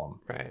problem.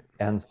 Right.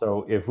 And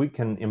so if we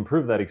can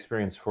improve that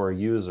experience for a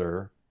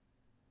user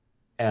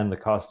and the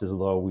cost is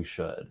low, we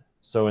should.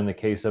 So in the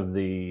case of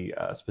the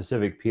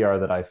specific PR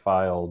that I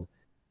filed,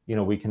 you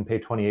know, we can pay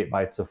 28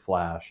 bytes of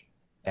flash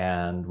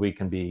and we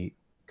can be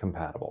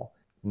compatible.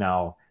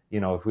 Now, you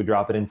know, if we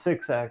drop it in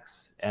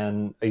 6x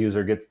and a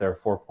user gets their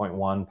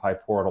 4.1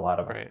 PyPortal out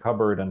of a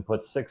cupboard and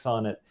puts 6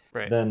 on it,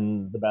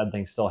 then the bad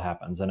thing still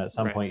happens. And at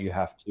some point you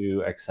have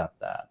to accept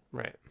that.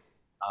 Right.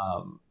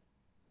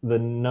 The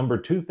number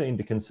 2 thing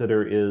to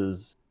consider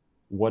is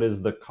what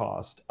is the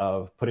cost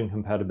of putting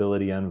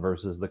compatibility in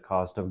versus the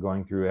cost of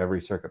going through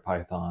every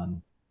CircuitPython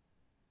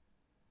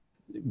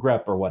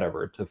grep or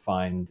whatever to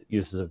find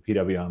uses of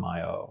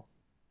PWM-IO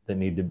that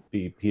need to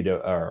be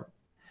or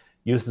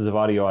uses of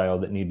audio I/O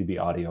that need to be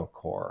audio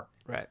core.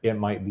 Right. It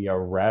might be a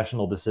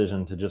rational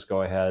decision to just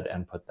go ahead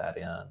and put that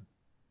in.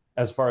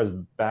 As far as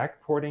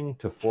backporting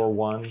to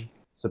 4.1,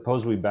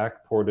 suppose we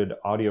backported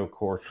audio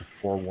core to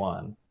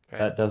 4.1.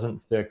 That doesn't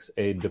fix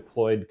a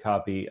deployed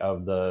copy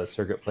of the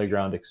Circuit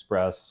Playground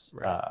Express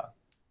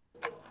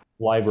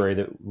library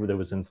that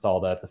was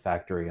installed at the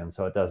factory, and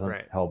so it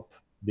doesn't help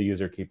the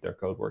user keep their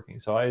code working.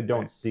 So I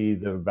don't see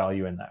the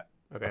value in that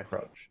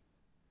approach.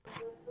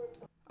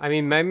 I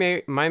mean, my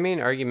main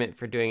argument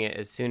for doing it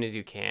as soon as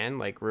you can,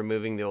 like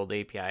removing the old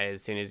API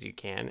as soon as you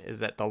can, is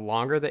that the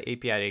longer the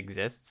API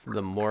exists,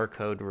 the more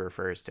code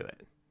refers to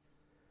it.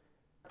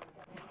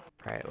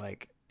 Right?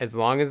 Like, as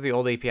long as the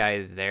old API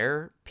is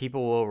there,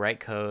 people will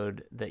write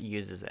code that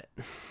uses it.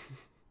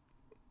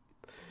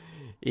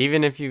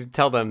 Even if you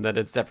tell them that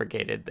it's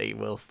deprecated, they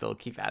will still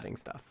keep adding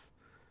stuff.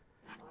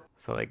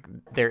 So, like,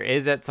 there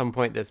is at some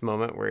point this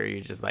moment where you're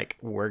just like,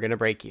 we're going to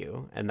break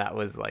you. And that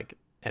was like,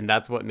 and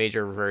that's what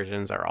major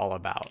versions are all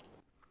about.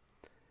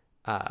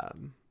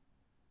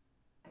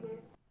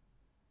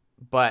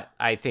 But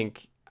I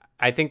think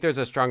there's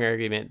a strong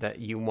argument that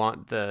you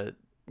want the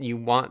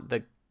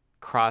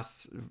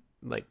cross,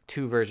 like,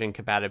 2-version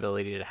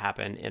compatibility to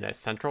happen in a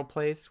central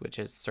place, which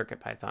is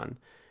CircuitPython,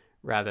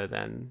 rather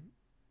than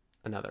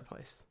another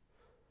place.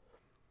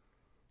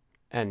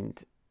 And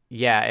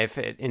yeah, if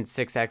in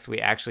 6x we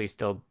actually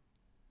still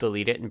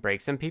delete it and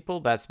break some people,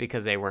 that's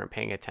because they weren't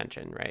paying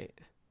attention, right?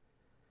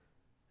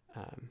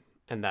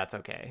 And that's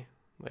okay.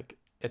 Like,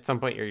 at some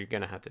point you're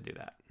gonna have to do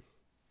that.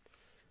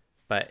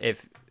 But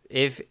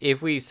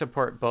if we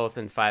support both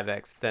in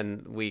 5x,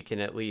 then we can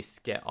at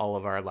least get all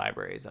of our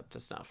libraries up to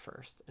snuff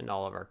first, and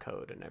all of our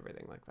code and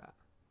everything like that.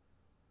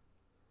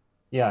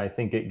 Yeah, I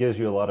think it gives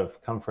you a lot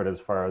of comfort as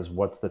far as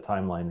what's the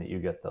timeline that you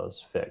get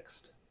those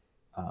fixed.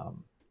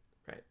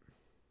 Right.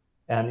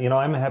 And, you know,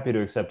 I'm happy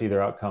to accept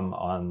either outcome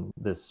on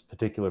this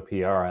particular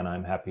PR, and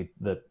I'm happy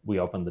that we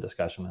opened the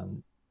discussion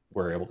and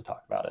we're able to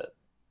talk about it.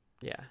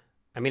 Yeah.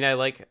 I mean, I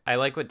like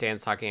what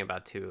Dan's talking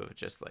about too, of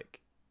just like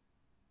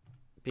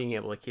being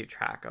able to keep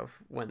track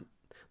of when,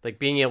 like,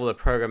 being able to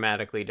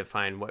programmatically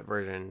define what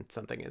version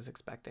something is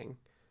expecting.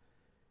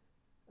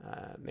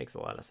 Makes a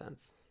lot of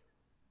sense.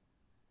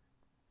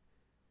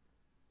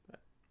 But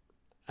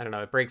I don't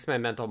know, it breaks my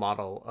mental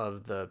model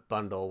of the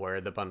bundle,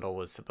 where the bundle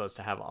was supposed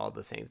to have all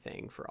the same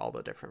thing for all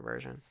the different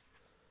versions.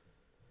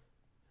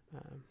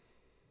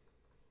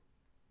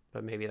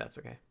 But maybe that's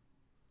okay.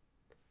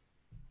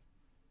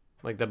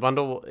 Like, the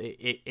bundle,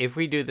 if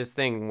we do this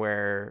thing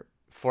where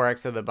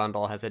 4x of the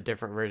bundle has a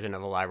different version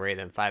of a library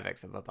than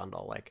 5x of a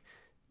bundle, like,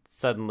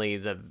 suddenly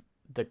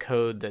the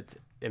code that's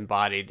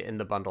embodied in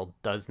the bundle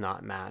does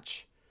not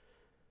match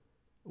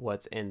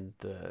what's in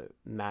the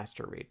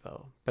master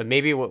repo. But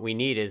maybe what we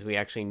need is we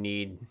actually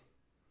need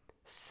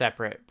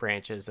separate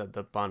branches of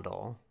the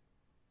bundle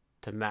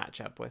to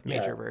match up with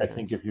major versions. I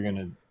think if you're going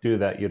to do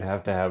that, you'd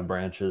have to have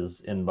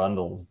branches in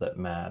bundles that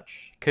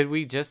match. Could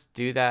we just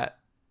do that?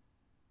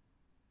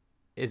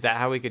 Is that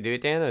how we could do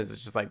it, Dan? Is it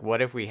just like,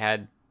 what if we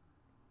had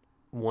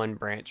one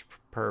branch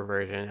per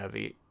version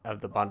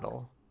of the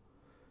bundle?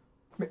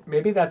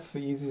 Maybe that's the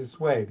easiest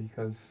way,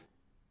 because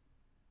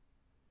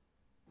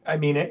I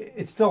mean,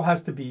 it still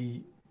has to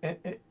be,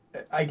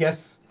 I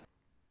guess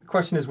the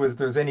question is, was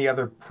there's any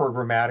other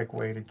programmatic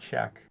way to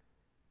check?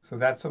 So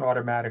that's an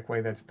automatic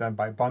way that's done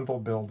by bundle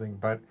building,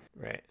 but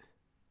right.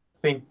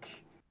 Think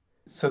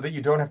so that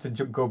you don't have to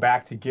go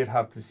back to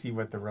GitHub to see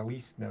what the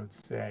release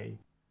notes say.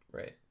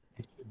 Right.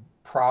 It should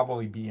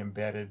probably be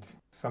embedded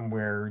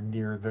somewhere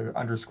near the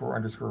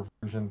 __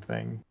 version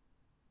thing.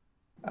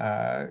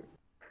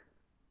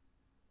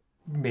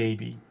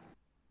 Maybe.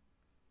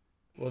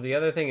 Well, the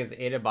other thing is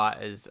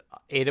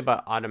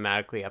AdaBot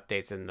automatically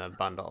updates in the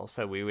bundle,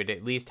 so we would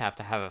at least have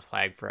to have a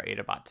flag for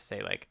AdaBot to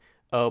say, like,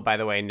 oh, by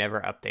the way,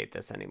 never update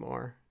this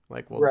anymore.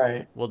 Like,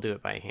 we'll do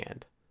it by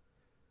hand.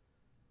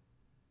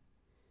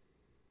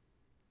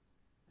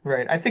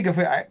 Right. I think if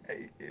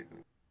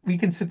we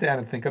can sit down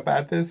and think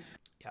about this.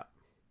 Yeah.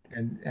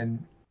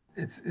 And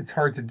it's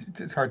hard to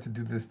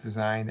do this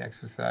design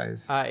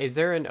exercise. Is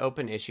there an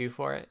open issue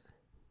for it?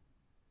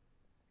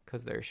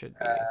 Because there should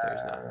be if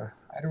there's not.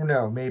 I don't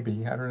know.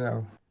 Maybe. I don't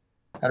know.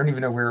 I don't even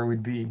know where it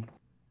would be.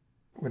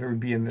 Whether it would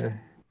be in the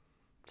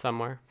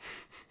somewhere.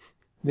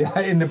 Yeah,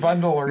 in the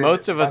bundle, or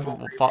most of us will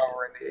follow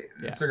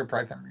the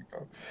CircuitPython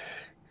repo.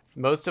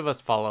 Most of us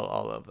follow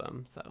all of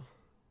them, so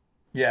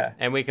yeah,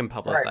 and we can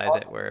publicize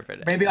it wherever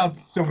it. Maybe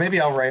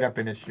I'll write up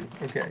an issue.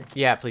 Okay.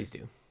 Yeah, please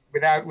do.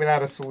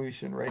 Without a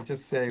solution, right?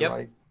 Just say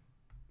like,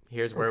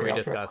 here's where we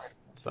discuss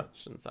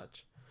such and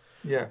such.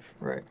 Yeah,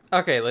 right.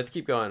 Okay, let's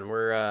keep going.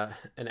 We're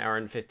an hour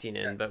and 15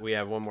 in, but we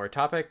have one more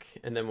topic,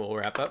 and then we'll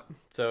wrap up.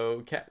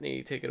 So,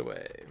 Kattni, take it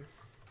away.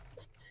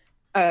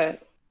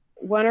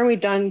 When are we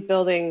done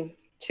building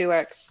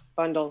 2x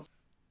bundles?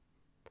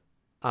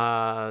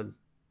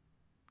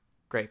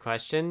 Great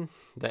question.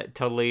 That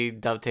totally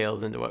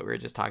dovetails into what we were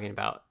just talking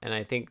about, and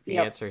I think the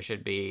answer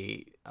should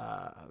be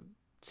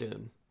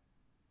soon.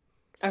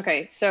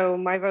 Okay, so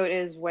my vote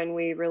is when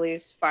we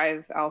release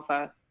 5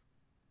 alpha.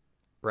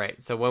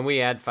 Right. So when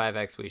we add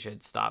 5x, we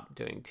should stop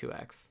doing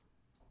 2x.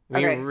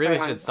 We really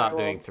should stop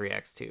doing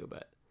 3x too,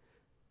 but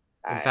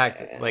in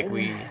fact, like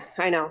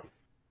I know.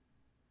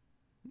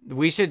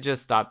 We should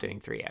just stop doing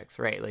 3x,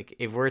 right? Like,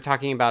 if we're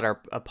talking about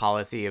a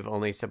policy of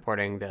only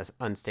supporting the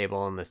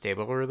unstable and the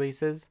stable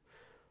releases,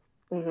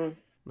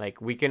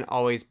 like, we can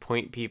always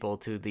point people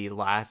to the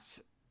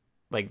last,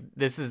 like,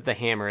 this is the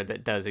hammer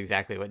that does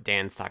exactly what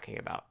Dan's talking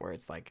about, where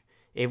it's like,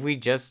 if we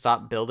just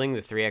stop building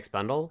the 3x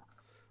bundle,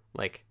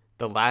 Like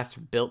the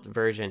last built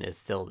version is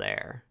still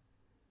there.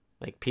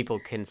 Like people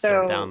can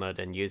still So- download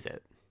and use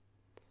it.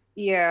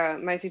 Yeah,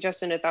 my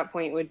suggestion at that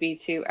point would be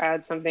to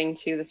add something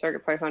to the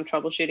CircuitPython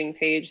troubleshooting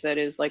page that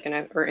is like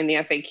or in the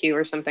FAQ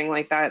or something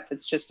like that.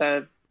 That's just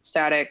a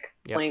static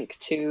Yep. link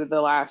to the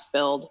last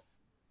build.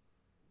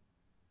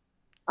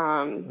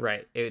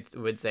 Right. It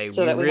would say,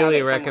 So we that we have really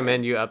it somewhere.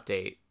 recommend you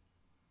update,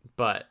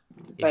 but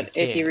If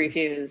you can,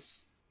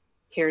 refuse,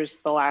 here's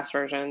the last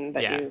version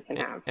that yeah, you can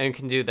have. and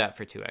can do that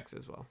for 2x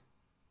as well,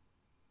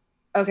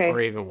 Okay. or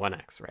even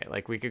 1x, right?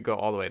 Like we could go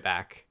all the way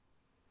back,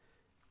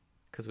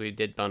 because we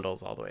did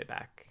bundles all the way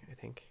back, I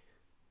think.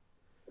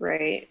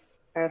 Right.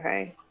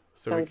 Okay.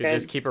 So we Sounds could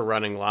just good. keep a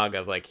running log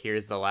of like,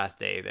 here's the last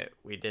day that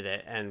we did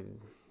it,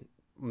 and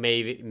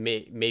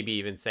maybe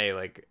even say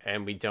like,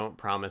 and we don't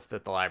promise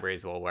that the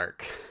libraries will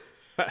work.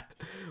 Like,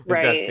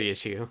 Right. that's the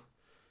issue.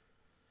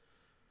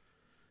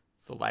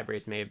 So the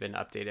libraries may have been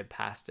updated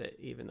past it,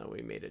 even though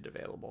we made it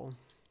available.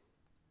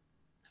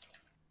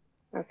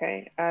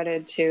 Okay.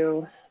 Added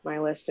to my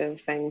list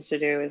of things to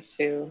do is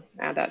to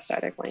add that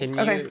static link. Can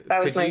Okay. you-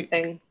 That was could my you-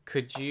 thing.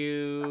 Could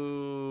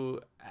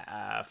you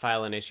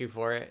file an issue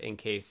for it in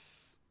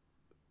case,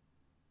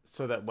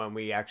 so that when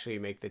we actually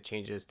make the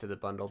changes to the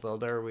bundle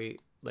builder, we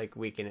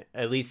can,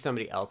 at least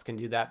somebody else can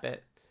do that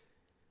bit?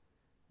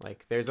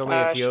 Like there's only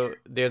a few, Sure.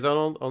 there's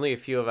only a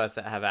few of us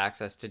that have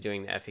access to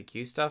doing the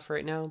FAQ stuff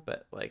right now,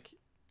 but like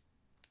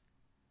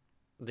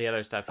the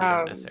other stuff you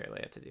don't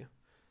necessarily have to do.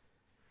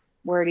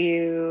 Where do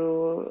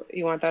you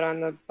want that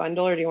on the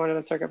bundle or do you want it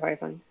on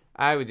CircuitPython?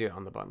 I would do it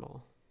on the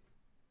bundle.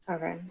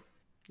 Okay.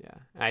 Yeah.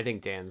 I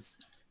think Dan's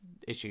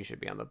issue should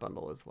be on the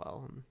bundle as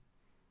well,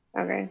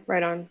 Okay.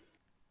 Right on.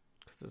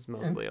 because it's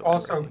mostly And a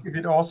also,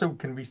 library.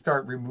 can we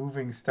start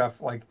removing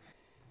stuff like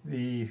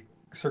the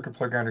Circuit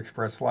Playground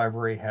Express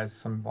library has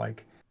some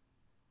like,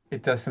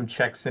 it does some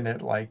checks in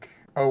it like,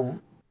 oh,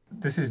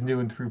 this is new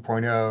in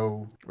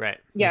 3.0. Right.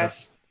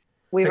 Yes.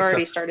 We've Fix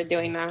already up- started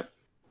doing that.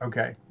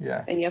 Okay,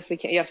 yeah. And yes, we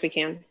can. Yes, we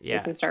can. Yeah.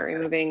 We can start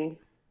remove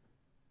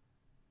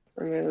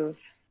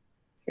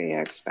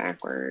 3x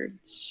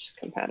backwards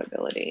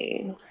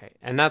compatibility. Right.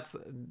 And that's,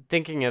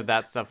 thinking of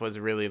that stuff was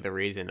really the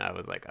reason I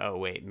was like, oh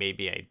wait,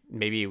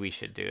 maybe we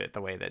should do it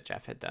the way that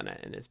Jeff had done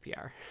it in his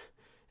PR,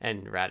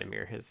 and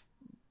Radomir has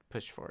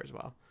pushed for as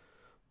well.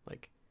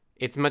 Like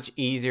it's much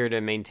easier to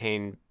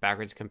maintain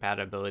backwards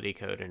compatibility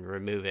code and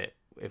remove it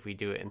if we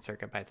do it in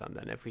CircuitPython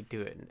than if we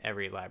do it in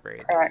every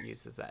library Correct. that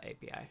uses that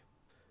API.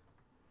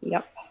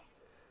 Yep.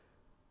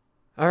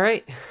 All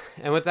right.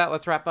 And with that,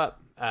 let's wrap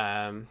up.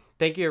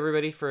 Thank you,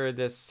 everybody, for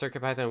this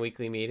CircuitPython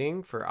weekly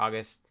meeting for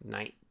August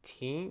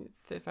 19th,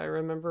 if I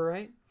remember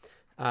right.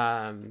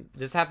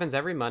 This happens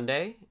every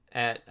Monday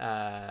at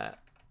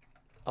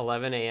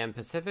 11 a.m.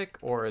 Pacific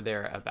or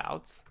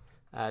thereabouts,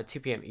 2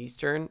 p.m.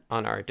 Eastern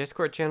on our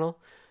Discord channel,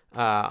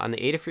 on the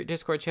Adafruit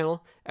Discord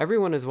channel.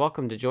 Everyone is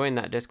welcome to join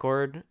that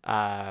Discord.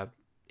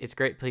 It's a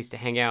great place to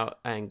hang out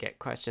and get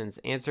questions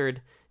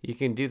answered. You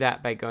can do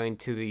that by going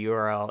to the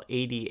URL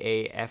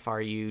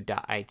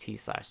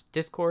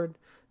adafru.it/discord.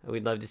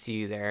 We'd love to see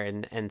you there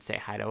and say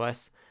hi to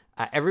us.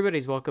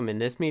 Everybody's welcome in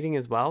this meeting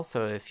as well,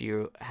 so if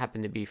you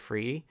happen to be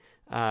free,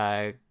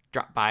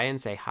 drop by and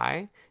say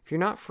hi. If you're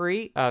not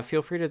free,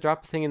 feel free to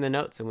drop a thing in the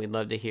notes, and we'd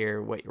love to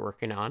hear what you're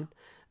working on.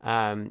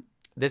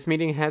 This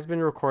meeting has been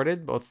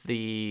recorded, both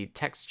the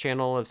text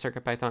channel of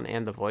CircuitPython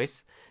and the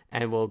voice,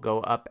 and will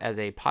go up as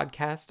a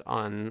podcast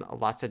on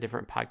lots of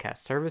different podcast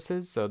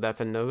services. So that's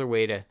another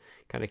way to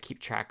kind of keep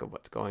track of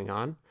what's going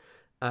on.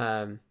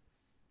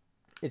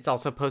 It's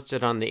also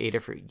posted on the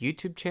Adafruit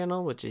YouTube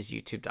channel, which is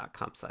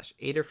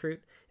youtube.com/Adafruit.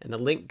 And the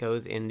link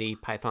goes in the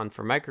Python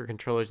for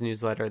Microcontrollers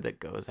newsletter that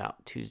goes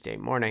out Tuesday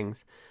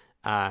mornings.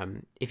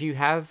 If you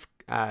have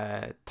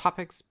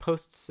topics,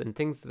 posts, and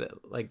things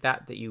like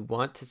that you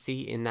want to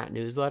see in that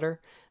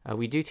newsletter,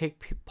 we do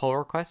take pull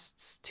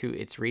requests to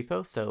its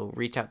repo, so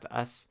reach out to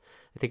us.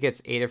 I think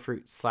it's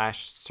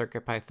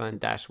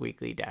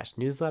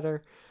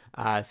adafruit/circuitpython-weekly-newsletter,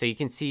 so you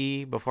can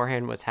see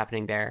beforehand what's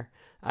happening there.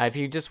 If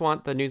you just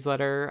want the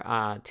newsletter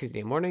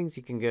Tuesday mornings,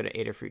 you can go to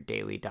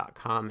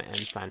adafruitdaily.com and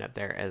sign up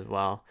there as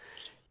well.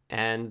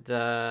 And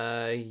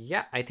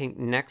yeah, I think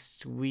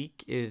next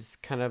week is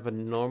kind of a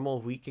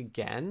normal week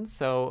again.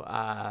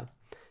 So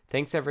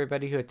thanks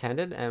everybody who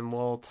attended, and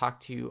we'll talk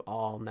to you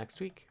all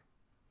next week.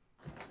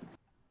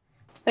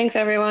 Thanks,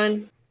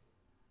 everyone.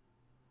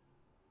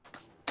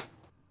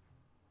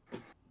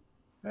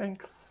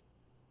 Thanks.